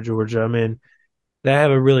stick with Georgia. I mean, they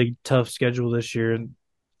have a really tough schedule this year, and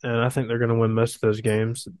I think they're going to win most of those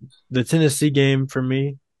games. The Tennessee game for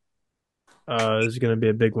me is going to be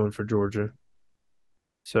a big one for Georgia.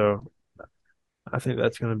 So I think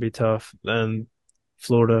that's going to be tough. And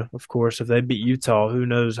Florida, of course, if they beat Utah, who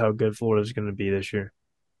knows how good Florida is going to be this year.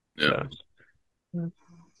 Yeah. So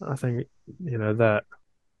I think that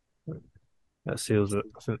seals it.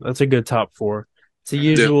 I think that's a good top four. It's a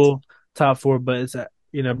usual top four, but it's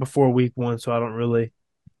before week one, so I don't really.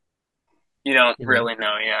 You don't really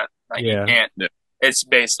know yet. Like Yeah. You can't. Yeah. It's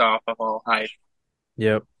based off of all hype.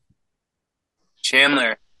 Yep.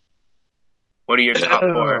 Chandler, what are your top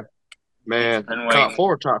four? Man, And top Wayne,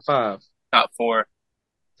 four or top five? top four.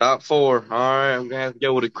 Top four. All right, I'm gonna have to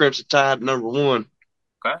go with the Crimson Tide number one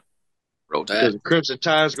Roll because Tide. the Crimson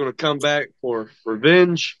Tide is going to come back for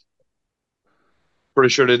revenge. Pretty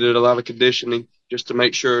sure they did a lot of conditioning just to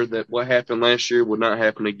make sure that what happened last year would not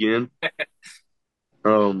happen again.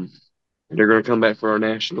 They're going to come back for our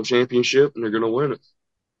national championship and they're going to win it.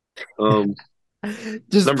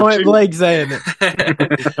 Just Number point two. blank saying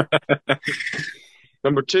it.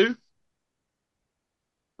 Number two,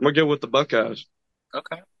 I'm gonna go with the Buckeyes.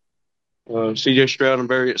 Okay. CJ Stroud, I'm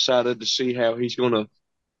very excited to see how he's going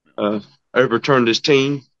to overturn this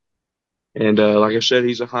team. And like I said,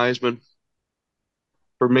 he's a Heisman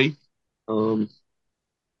for me. And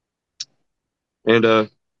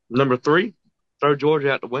number three, throw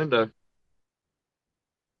Georgia out the window.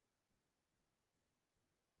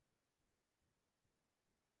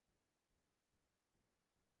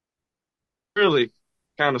 Really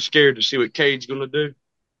kind of scared to see what Cade's going to do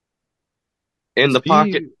in the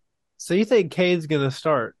pocket. So you think Cade's gonna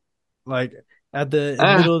start like at the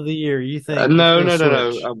Ah, middle of the year? You think it's No, gonna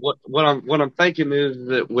no. switch? What I'm thinking is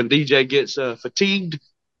that when DJ gets fatigued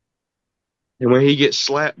and when he gets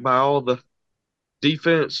slapped by all the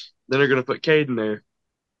defense, then they're going to put Cade in there.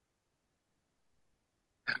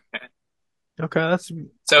 Okay, I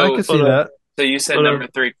So, can see that. so you said But, number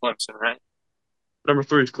three, Clemson, right? Number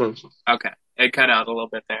three is Clemson. Okay. It cut out a little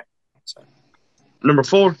bit there. So, Number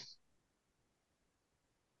four,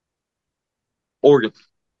 Oregon.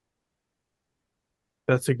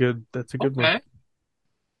 That's a good one. okay.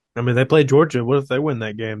 I mean, they play Georgia. What if they win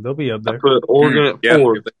that game? They'll be up I there. put Oregon at Yeah.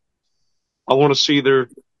 four. I want to see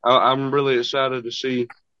I'm really excited to see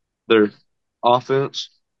their offense.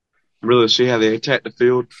 Really see how they attack the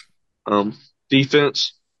field.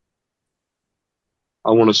 Defense.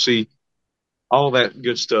 I want to see all that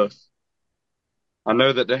good stuff. I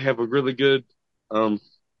know that they have a really good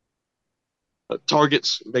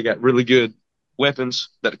targets. They got really good weapons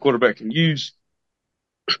that the quarterback can use.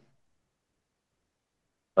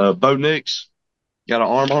 Bo Nix got an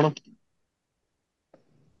arm on him.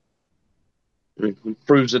 He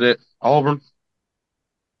proves it at Auburn.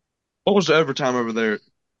 What was the overtime over there?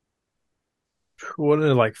 What is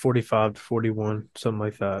it, like 45-41, something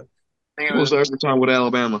like that? I think What it was was. the overtime with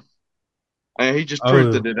Alabama? And he just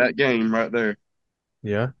proved Oh, it in that game right there.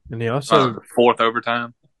 yeah. And he also, The fourth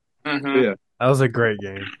overtime. Mhm. Yeah. that was a great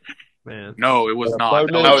game, man. No, it was not. Bo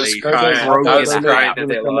That I Nix, was was a Bo Nix, crying. I stroke I thought was Bo and a Nix crying was half. that going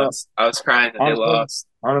they to come out. lost. I was crying that they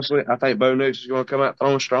Honestly, lost. I think Bo Nix is going to come out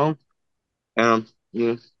throwing strong. And,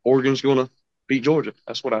 Oregon's going to beat Georgia.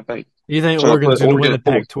 That's what I think. You think So I Oregon's put going to win Oregon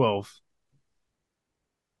the at 4. Pac-12?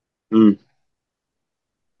 Mm.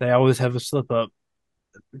 They always have a slip up.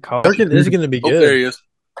 Oregon is going to be Oh, there good. he is.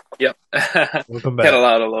 Yep. We'll come Cut back.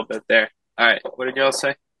 out a little bit there. All right. What did y'all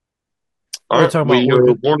say? All We're right. talking about We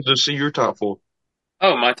Oregon. wanted to see your top 4.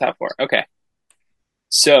 Oh, my top 4. Okay.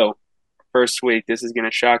 So, first week, this is going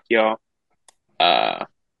to shock y'all.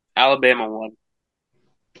 Alabama won.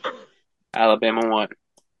 Alabama won.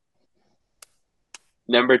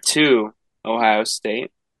 Number 2, Ohio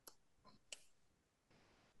State.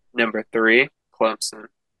 Number 3, Clemson.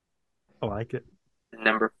 I like it.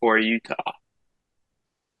 Number 4, Utah.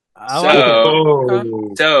 I like it.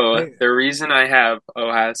 Oh. So Hey. the reason I have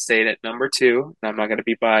Ohio State at number 2, and I'm not going to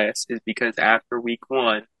be biased, is because after week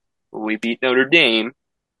 1, when we beat Notre Dame,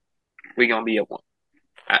 we gonna be at 1.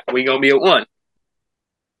 We gonna be at 1.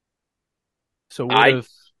 So what if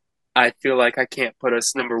I feel like I can't put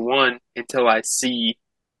us number 1 until I see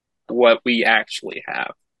what we actually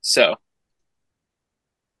have. So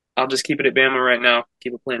I'll just keep it at Bama right now.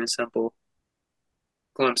 Keep it plain and simple.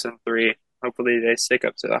 Clemson 3. Hopefully they stick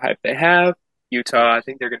up to the hype they have. Utah, I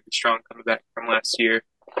think they're going to be strong coming back from last year.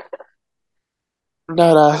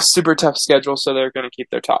 Not a super tough schedule, so they're going to keep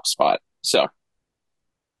their top spot. So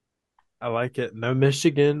I like it? No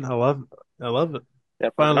Michigan. I love it. definitely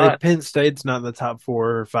Finally, not. Penn State's not in the top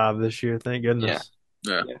 4 or 5 this year. Thank goodness.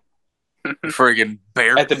 Yeah. Yeah. Friggin'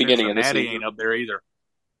 Bears. At the beginning of the Cincinnati season. ain't up there either.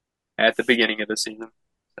 At the beginning of the season.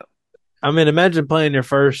 I mean, imagine playing your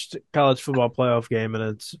first college football playoff game and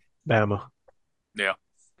it's Bama. Yeah,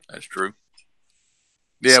 that's true.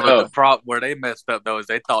 Yeah, So- but the problem where they messed up though is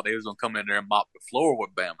they thought they was gonna come in there and mop the floor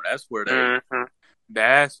with Bama.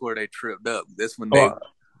 That's where they tripped up. This one they Oh,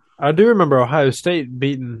 I do remember Ohio State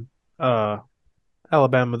beating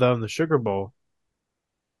Alabama though in the Sugar Bowl.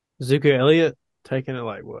 Ezekiel Elliott taking it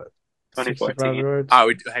like what? 65 2014. yards?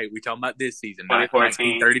 we talking about this season,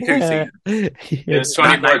 2014. 1932 season. It was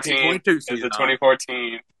Yeah. 2014. 1922 It was season. the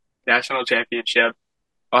 2014 national championship.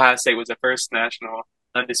 Ohio State was the first national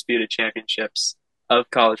undisputed championships of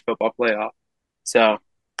college football playoff. So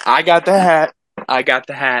I got the hat. I got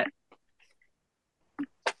the hat.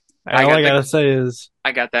 I All got I the- gotta say is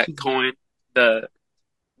I got that coin. The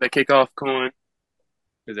kickoff coin.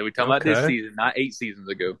 Because we talking about this Okay. season, not 8 seasons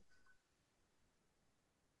ago.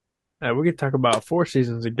 we could talk about 4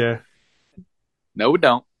 seasons ago. No, we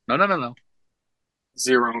don't. No.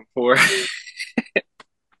 0-4.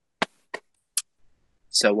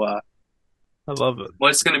 So I love it.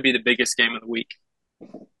 what's going to be the biggest game of the week?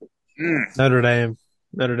 Notre Dame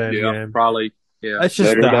Yeah, game. probably. Yeah. That's just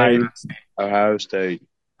Notre the hype. Dame, Ohio State.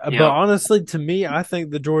 But Yeah. honestly, to me, I think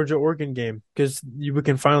the Georgia Oregon game because we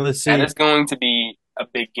can finally see. That is going to be a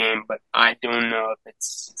big game, but I don't know if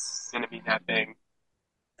it's going to be that big.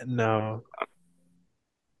 No,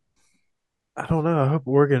 I don't know. I hope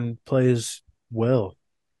Oregon plays well.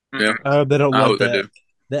 Yeah. They don't I let hope they do.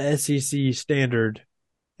 the SEC standard,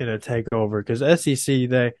 take over because SEC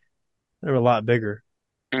they're a lot bigger.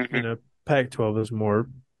 Mhm. Pac-12 is more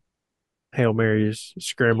Hail Marys,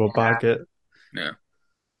 scramble Yeah. pocket.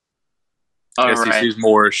 All SEC right. is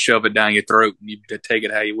more shove it down your throat and you take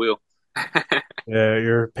it how you will. Yeah,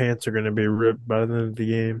 your pants are going to be ripped by the end of the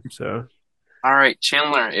game. So All right,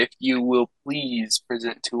 Chandler, if you will please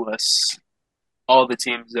present to us all the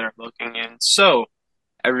teams that are looking in. So,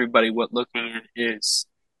 everybody, what looking in is,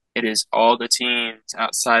 it is all the teams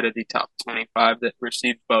outside of the top 25 that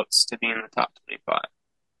received votes to be in the top 25.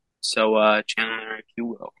 So, Chandler, if you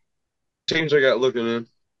will. Teams I got looking in.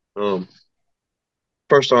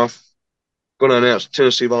 First off, going to announce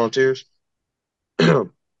Tennessee Volunteers.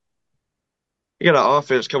 You got an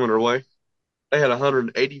offense coming their way. They had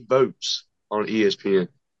 180 votes on ESPN.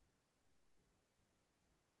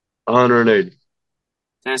 180.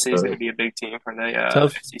 Tennessee's going to be a big team for the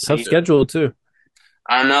tough SEC. schedule too.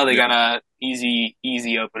 I don't know, they got a easy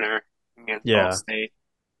opener against Yeah. Ball State.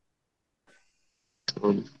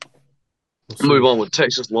 Um, We'll see. Move on with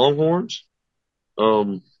Texas Longhorns.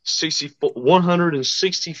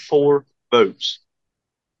 164 votes.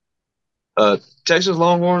 Texas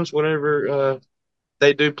Longhorns, whenever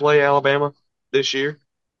they do play Alabama this year,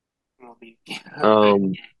 Will be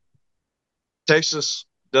Texas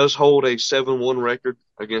does hold a 7-1 record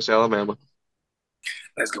against Alabama.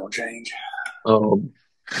 That's gonna change. Um,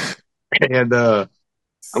 and I'm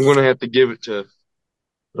going to have to give it to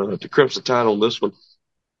Crimson Tide on this one.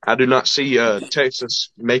 I do not see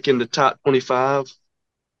Texas making the top 25.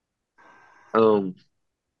 Um,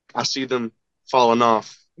 I see them falling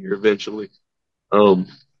off here eventually. Um,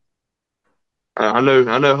 I know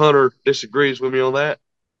Hunter disagrees with me on that,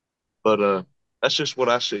 but that's just what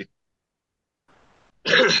I see.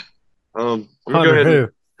 I'm gonna go Hunter, ahead and who?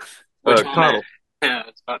 Which one? Cottle. Yeah, I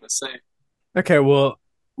was about to say. Okay, well,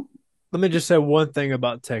 let me just say one thing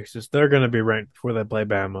about Texas. They're going to be ranked before they play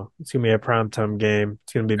Bama. It's going to be a primetime game.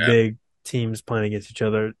 It's going to be Yeah. big teams playing against each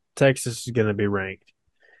other. Texas is going to be ranked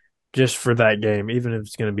just for that game, even if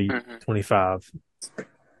it's going to be Mhm. 25.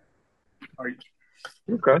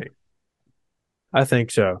 Okay, I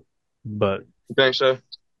think so, but you think so?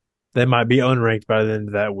 they might be unranked by the end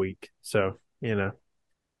of that week. So, you know,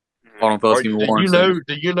 Hold on, fellas, give me Do one you second. know?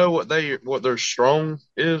 Do you know what their strong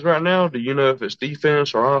is right now? Do you know if it's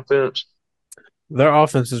defense or offense? their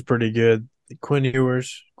offense is pretty good. Quinn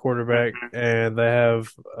Ewers, quarterback, Mhm. and they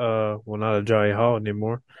have well, not a Jolly Hall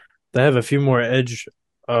anymore. They have a few more edge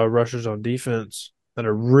rushers on defense that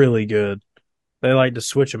are really good. They like to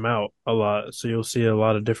switch them out a lot, so you'll see a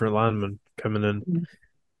lot of different linemen coming in,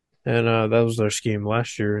 and that was their scheme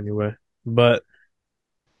last year anyway. But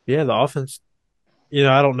yeah, the offense,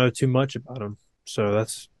 I don't know too much about them, so I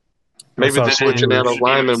Maybe saw the They Quinn didn't switching out Ewers. of need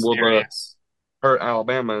any linemen will experience. hurt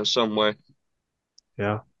Alabama in some way.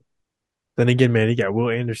 Yeah. Then again, man, you got Will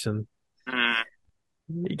Anderson. Mm,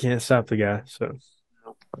 You can't stop the guy. So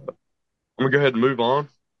I'm gonna go ahead and move on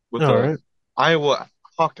with all the right. Iowa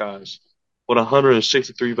Hawkeyes with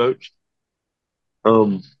 163 votes.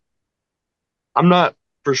 Um, I'm not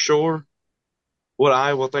for sure what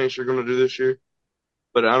Iowa thinks they're going to do this year,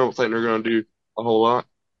 but I don't think they're going to do a whole lot.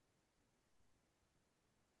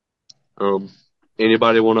 Um,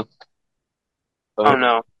 anybody want oh to?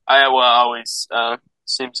 no, Iowa always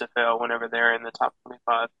seems to fail whenever they're in the top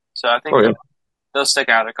 25. So I think Oh yeah, they'll stick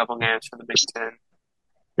out a couple games for the Big Ten.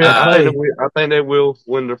 yeah. They play. I think they will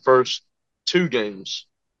win their first two games,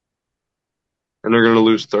 and they're going to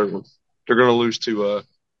lose the third one. They're going to lose to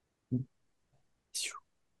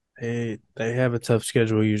They have a tough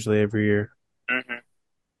schedule usually every year. Hmm.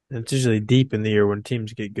 And it's usually deep in the year when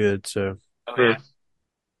teams get good. So Oh uh,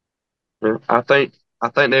 yeah. I think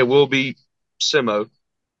they will beat Simo.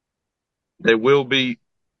 They will beat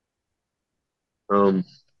um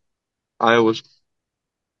Iowa's.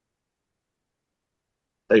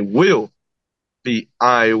 They will beat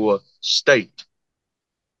Iowa State,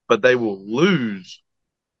 but they will lose.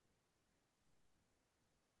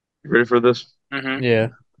 You ready for this? Hmm. yeah,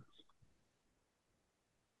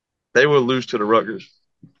 They will lose to the Rutgers,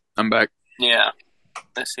 I'm back. Yeah,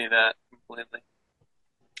 I see that completely.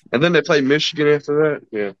 and then they play Michigan after that.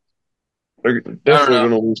 Yeah, they're I don't definitely know.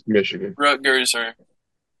 going to lose to Michigan. Rutgers are.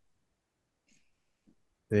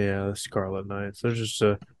 yeah, the Scarlet Knights. They're just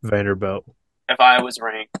a Vanderbilt. If I was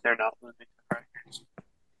ranked, they're not losing to Rutgers.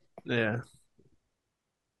 Yeah,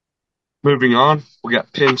 Moving on, we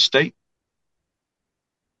got Penn State.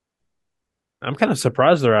 I'm kind of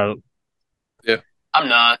surprised they're out. I'm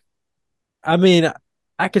not. I mean,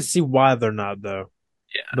 I could see why they're not though.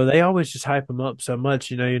 Yeah, But they always just hype them up so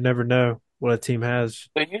much. You never know what a team has.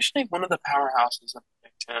 they're usually one of the powerhouses of the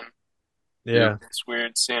Big Ten. Yeah, It's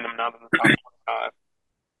weird seeing them not in the top 25.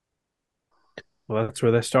 well, that's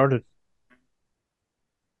where they started.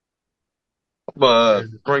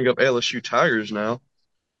 Bring up LSU Tigers now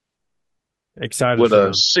Excited with for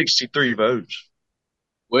them. 63 votes.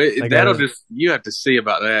 Well, They that'll got just you have to see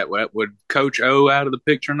about that. Would Coach O out of the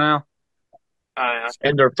picture now? Yeah.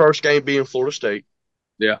 And their first game being Florida State.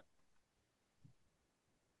 Yeah.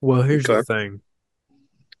 Well, here's Okay. the thing.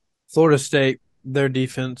 Florida State, their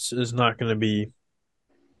defense is not going to be,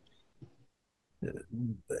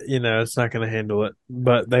 it's not going to handle it.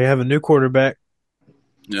 But they have a new quarterback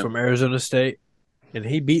Yeah. from Arizona State, and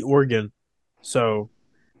he beat Oregon. So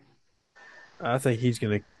I think he's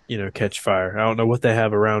going to, catch fire. I don't know what they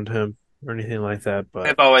have around him or anything like that, but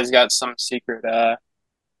They've always got some secret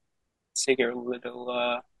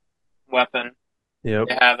little weapon yep.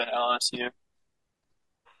 they have at LSU.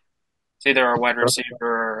 It's either a wide receiver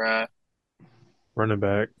or Running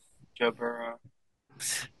back. Joe Burrow.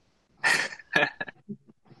 We're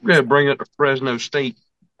going to bring up the Fresno State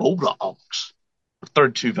Bulldogs with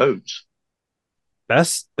 32 votes.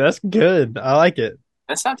 That's good. I like it.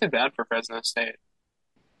 That's not too bad for Fresno State.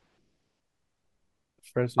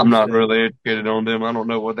 Fresno I'm not State. really educated on them. I don't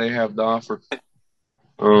know what they have to offer.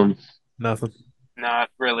 Nothing. Not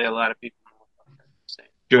really a lot of people know about Fresno State.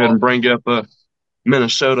 Go ahead and bring up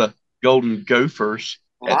Minnesota Golden Gophers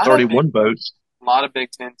A at lot of 31 votes. a lot of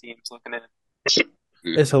Big Ten teams looking in.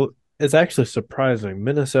 It's actually surprising.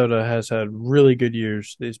 Minnesota has had really good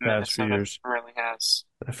years these past few Minnesota years. really has.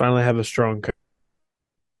 They finally have a strong coach.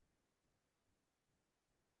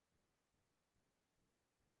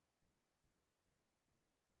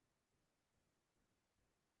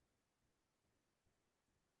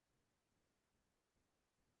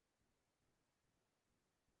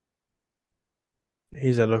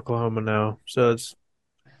 He's at Oklahoma now, so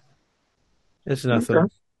it's nothing.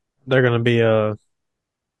 Okay. They're gonna be a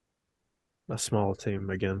small team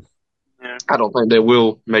again. Yeah. I don't think they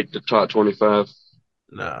will make the top 25.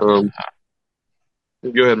 No.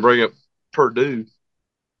 Go ahead and bring up Purdue.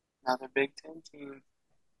 Another Big Ten team.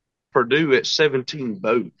 Purdue at 17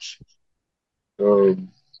 votes. Um,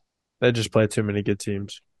 They just play too many good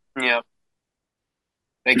teams. Yep.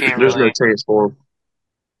 They can't there's no really chance for them.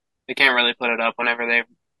 they can't really put it up whenever they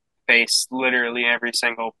face literally every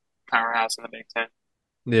single powerhouse in the Big Ten.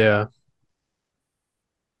 Yeah.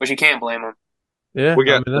 Which you can't blame them. Yeah, We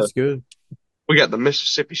got that's good. We got the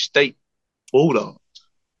Mississippi State Bulldogs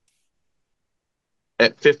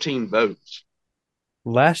at 15 votes.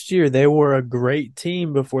 Last year they were a great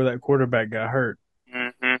team before that quarterback got hurt.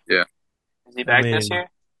 Mm-hmm. Yeah. Is he back this mean,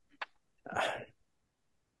 year?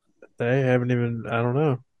 They haven't even. I don't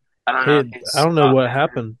know. I don't know. If he's I don't know up what there.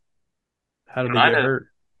 happened. How did he Might get have. hurt?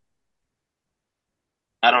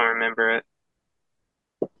 I don't remember it.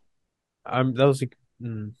 That was.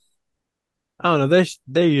 I don't know.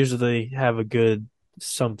 They usually have a good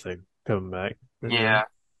something coming back. Yeah.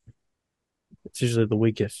 It's usually the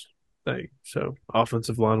weakest thing. So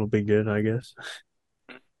offensive line will be good, I guess.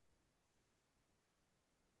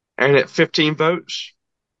 And at 15 votes,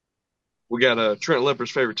 we got Trent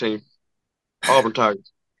Lepper's favorite team, Auburn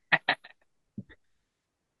Tigers.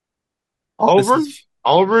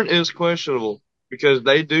 Auburn is questionable because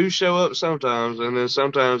they do show up sometimes, and then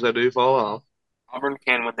sometimes they do fall off. Auburn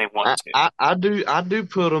can when they want to. I do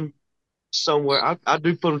put them somewhere. I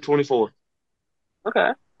do put them 24. Okay.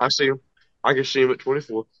 I see them. I can see them at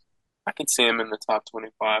 24. I can see him in the top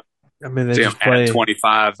 25. I mean, they See, just I'm play. at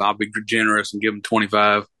 25. I'll be generous and give them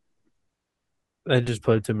 25. They just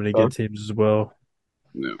play too many good teams as well.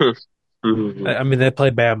 Yeah. Mm-hmm. I mean, they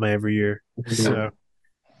play Bama every year. So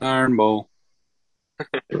Iron Bowl.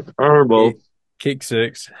 Iron Bowl. kick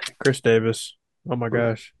six, Chris Davis. Oh my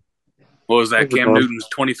gosh, What was that? Cam Overtime. Newton's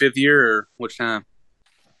 25th year, or which time?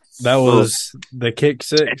 that was the kick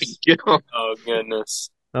six. Oh, goodness.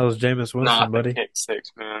 That was Jameis Winston, Not buddy. the kick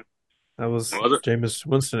six, man. That was Was it? Jameis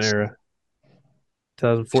Winston era.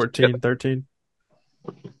 2014, 13.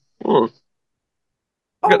 Hmm.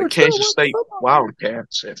 We got the Kansas State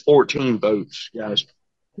Wildcats at 14 votes, guys.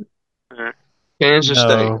 Mhm. Kansas State.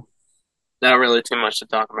 No. Not really too much to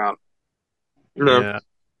talk about. No, Yeah.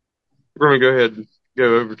 we're going to go ahead and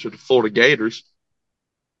go over to the Florida Gators.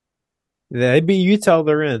 They beat Utah,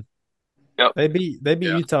 they're in. Yep. They beat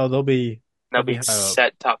Yeah. Utah, they'll be They'll be high up.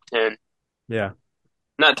 set top 10. Yeah.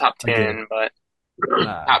 Not top 10, Again. but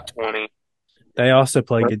top 20. They also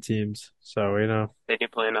play good teams. So, They do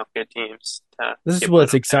play enough good teams. this is get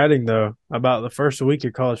what's put up exciting though about the first week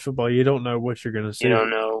of college football. You don't know what you're going to there. see. You don't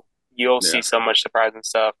know. You'll see so much surprising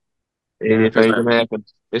stuff. Anything can happen.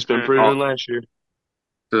 It's been proven last year.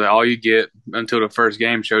 So all you get until the first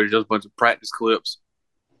game shows you just a bunch of practice clips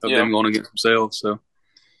of them going against themselves. So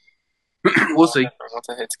we'll see. Once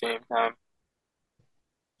it hits game time.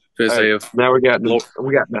 Now we got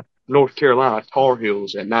the North Carolina Tar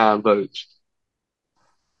Heels at 9 votes.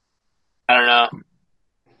 I don't know.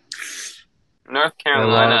 North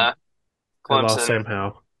Carolina, They lost Clemson. Sam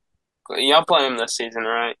Howell. Y'all play them this season,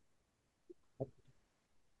 right?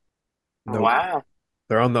 Nope. Wow.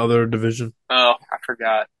 They're on the other division. Oh, I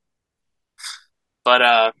forgot. But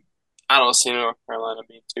I don't see North Carolina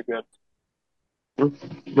being too good.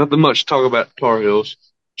 Nothing much to talk about Tar Heels.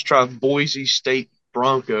 Let's try Boise State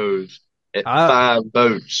Broncos at 5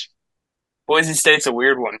 votes. Boise State's a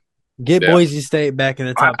weird one. Get Boise State back in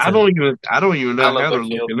the top 10. I don't even know how they're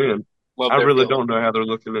looking in. I really don't know how they're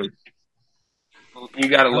looking in. You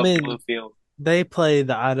got to love the blue field. They play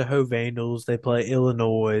the Idaho Vandals. They play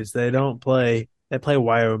Illinois. They play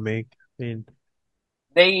Wyoming. I mean,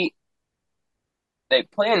 they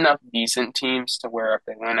play enough decent teams to where if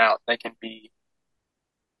they win out, they can be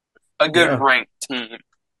a good ranked team.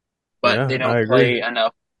 But they don't play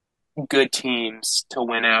enough good teams to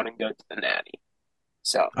win out and go to the Natty.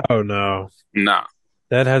 So. Oh no. Nah.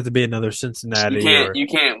 That'd have to be another Cincinnati. You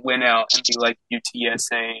can't win out and be like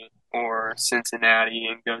UTSA or Cincinnati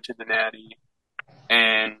and go to the Natty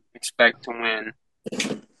and expect to win.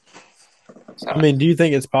 So, I mean, do you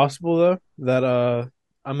think it's possible though that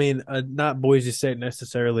I mean, not Boise State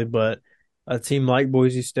necessarily, but a team like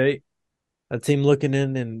Boise State, a team looking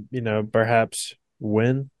in and perhaps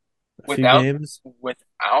win a few Without games.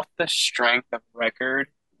 without the strength of record,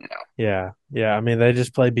 no, Yeah, yeah. I mean, they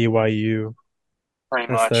just play BYU. pretty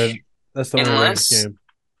That's much. their that's the only ranked Unless game.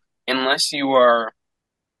 unless you are,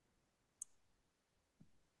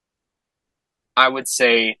 I would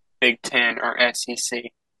say Big Ten or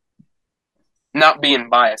SEC. Not being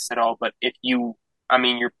biased at all, but I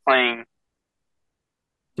mean, you're playing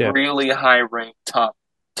Yeah, really high ranked top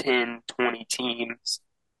 10, 20 teams.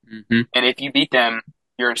 Mm-hmm. And if you beat them,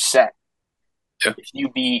 you're set. Yeah. If you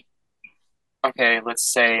beat, okay, let's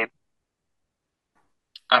say,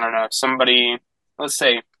 I don't know, let's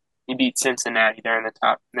say you beat Cincinnati, they're in the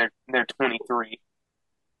top, they're 23.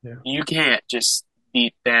 yeah. You can't just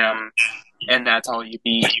beat them and that's all you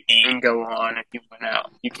beat and go on if you win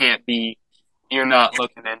out. You're not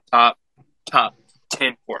looking in top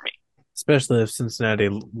 10 for me. Especially if Cincinnati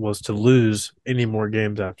was to lose any more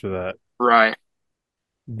games after that. Right.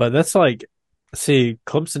 But that's like, see,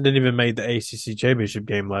 Clemson didn't even make the ACC championship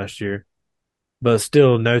game last year, but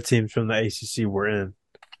still, no teams from the ACC were in.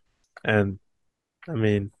 And I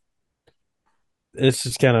mean, it's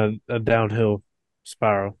just kind of a downhill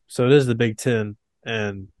spiral. So it is the Big Ten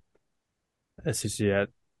and SEC at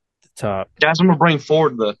the top. Guys, I'm gonna bring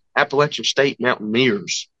forward the Appalachian State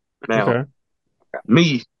Mountaineers. Now, Okay.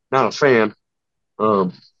 me, not a fan,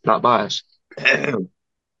 not biased.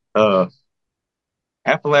 uh,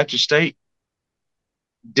 Appalachian State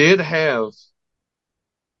did have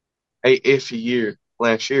a iffy year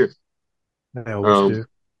last year. I always do.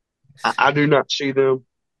 I do not see them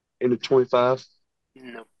in the 25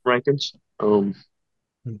 No. rankings. Mhm.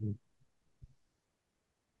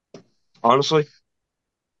 Honestly,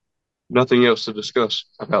 nothing else to discuss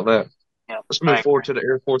about that. Yeah, Let's I move forward agree. to the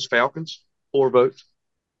Air Force Falcons. 4 votes.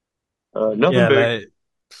 Nothing Yeah, big. they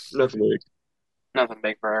Nothing big. Nothing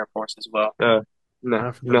big for Air Force as well. No,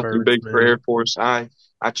 not for the nothing birds, big for Air man. Force. I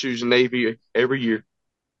choose Navy every year.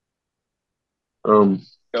 Um,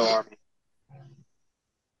 Go Army.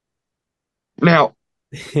 now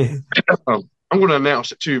I'm going to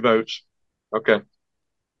announce it 2 votes. Okay,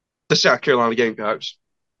 the South Carolina Gamecocks.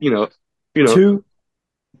 You know, you know, Two.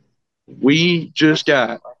 we just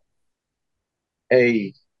got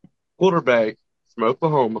a quarterback from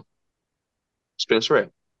Oklahoma, Spencer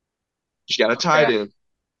Rattler. Just got a tight Okay. end.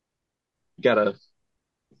 Got a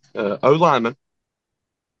O lineman.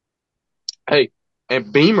 Hey,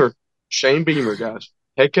 and Beamer, Shane Beamer, guys,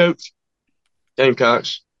 head coach,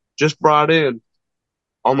 Gamecocks, just brought in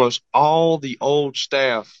almost all the old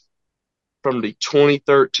staff from the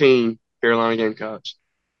 2013 Carolina Gamecocks.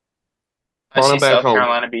 I Brought see them back South home.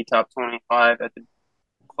 Carolina be top 25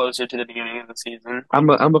 closer to the beginning of the season. I'm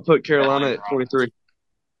gonna put Carolina Later at on. 23,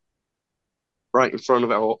 right in front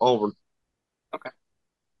of Auburn.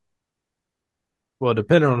 Well,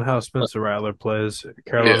 depending on how Spencer Rattler plays,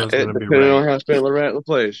 Carolina's Yeah, going to be depending on ranked. how Spencer Rattler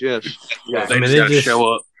plays. Yes, yes. They I mean, just got to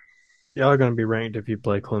show up. y'all are going to be ranked if you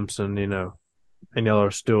play Clemson, and y'all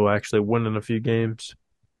are still actually winning a few games.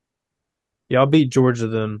 Y'all beat Georgia,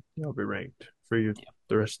 then y'all be ranked for you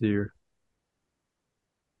the rest of the year.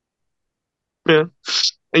 Yeah.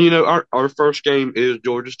 And our first game is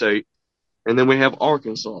Georgia State, and then we have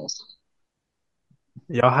Arkansas.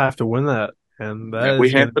 Y'all have to win that, and that We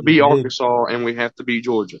is going have to to be beat big. Arkansas, and we have to beat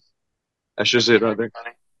Georgia. That's just it right there.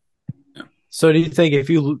 So, do you think if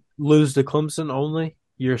you lose to Clemson only,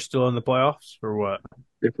 you're still in the playoffs, or what?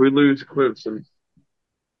 If we lose Clemson,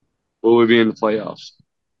 will we be in the playoffs?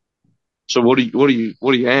 So what are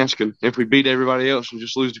you asking? If we beat everybody else and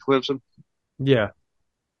just lose to Clemson, Yeah,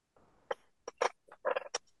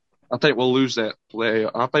 I think we'll lose that play.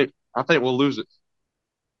 I think we'll lose it.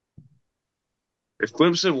 If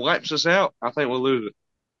Clemson wipes us out, I think we'll lose it.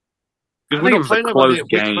 I Because we think it don't was a play close nobody.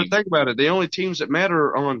 game. But think about it. The only teams that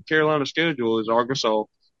matter on Carolina's schedule is Arkansas,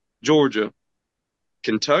 Georgia,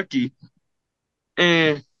 Kentucky,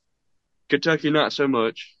 and Kentucky not so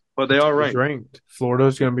much, but they are it's ranked. ranked.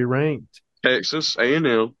 Florida's going to be ranked. Texas,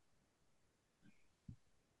 A&M,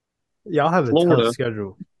 Y'all have a tough Florida,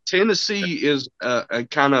 schedule. Tennessee is a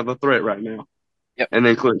kind of a threat right now. Yep. And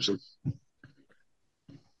then Clemson.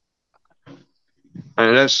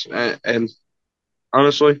 And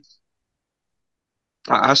honestly,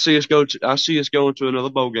 I see us going to another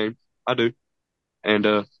bowl game. I do. And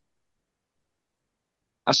I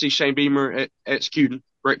see Shane Beamer executing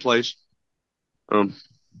great plays. I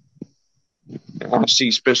see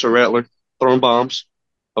Spencer Rattler throwing bombs,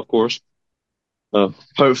 of course.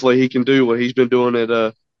 Hopefully he can do what he's been doing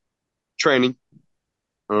at training.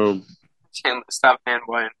 Stop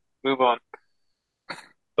fanboying. Move on.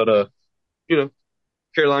 But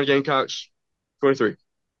Carolina Gamecocks 23.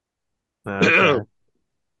 Okay.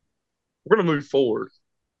 We're gonna move forward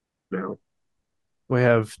now. We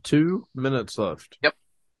have 2 minutes left.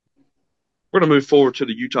 We're gonna move forward to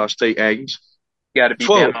the Utah State Aggies. Got to be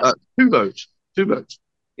 12. Bama. 2 votes. 2 votes.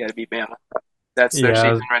 Got to be Bama. That's their Yeah.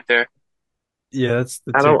 season right there. Yeah, that's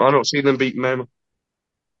the I don't see them beating Bama.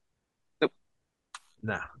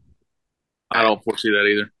 Nah. I don't foresee that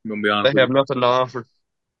either. I'm gonna be honest. They have with nothing to offer.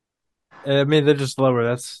 I mean, they're just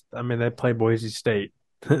lower. They play Boise State.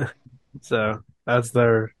 So that's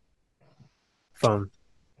their fun.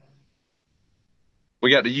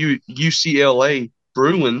 We got the UCLA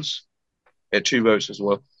Bruins at 2 votes as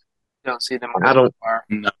well. Don't see them. I don't. far.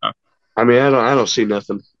 you. No. I mean, I don't see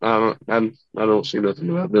nothing. I don't see nothing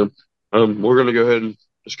about them. We're gonna go ahead and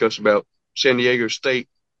discuss about San Diego State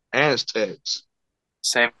Aztecs.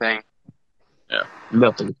 Same thing.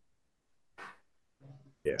 Nothing.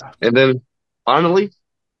 Yeah. And then finally,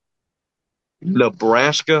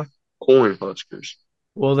 Nebraska Cornhuskers.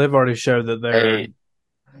 Well, they've already showed that they're They-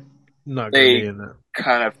 not going they- to be in that.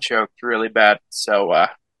 Kind of choked really bad. So I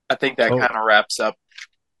think that Oh. kind of wraps up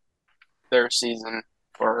their season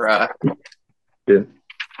for Yeah.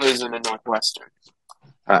 losing to Northwestern.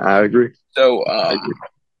 I agree. So I agree.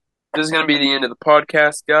 this is going to be the end of the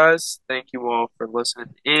podcast, guys. Thank you all for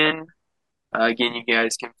listening in. Again, you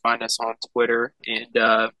guys can find us on Twitter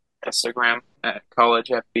and Instagram at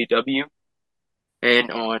collegefbw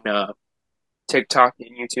and on TikTok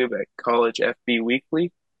and YouTube at College FB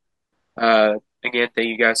Weekly. Again, thank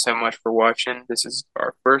you guys so much for watching. This is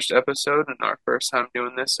our first episode and our first time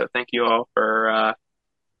doing this, so thank you all for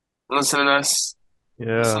listening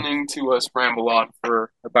to us ramble on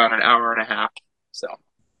for about an hour and a half. So,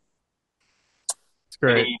 It's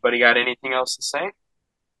great. anybody got anything else to say?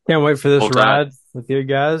 Can't wait for this Full time. ride with you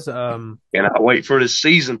guys. Cannot wait for this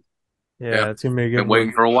season. Yeah, it's gonna be a good Been waiting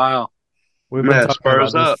one. for a while. We've been Yeah, talking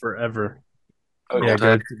Spurs about this up. forever. Okay.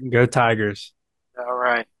 Yeah, go Tigers. All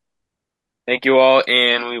right. Thank you all,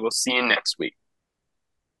 and we will see you next week.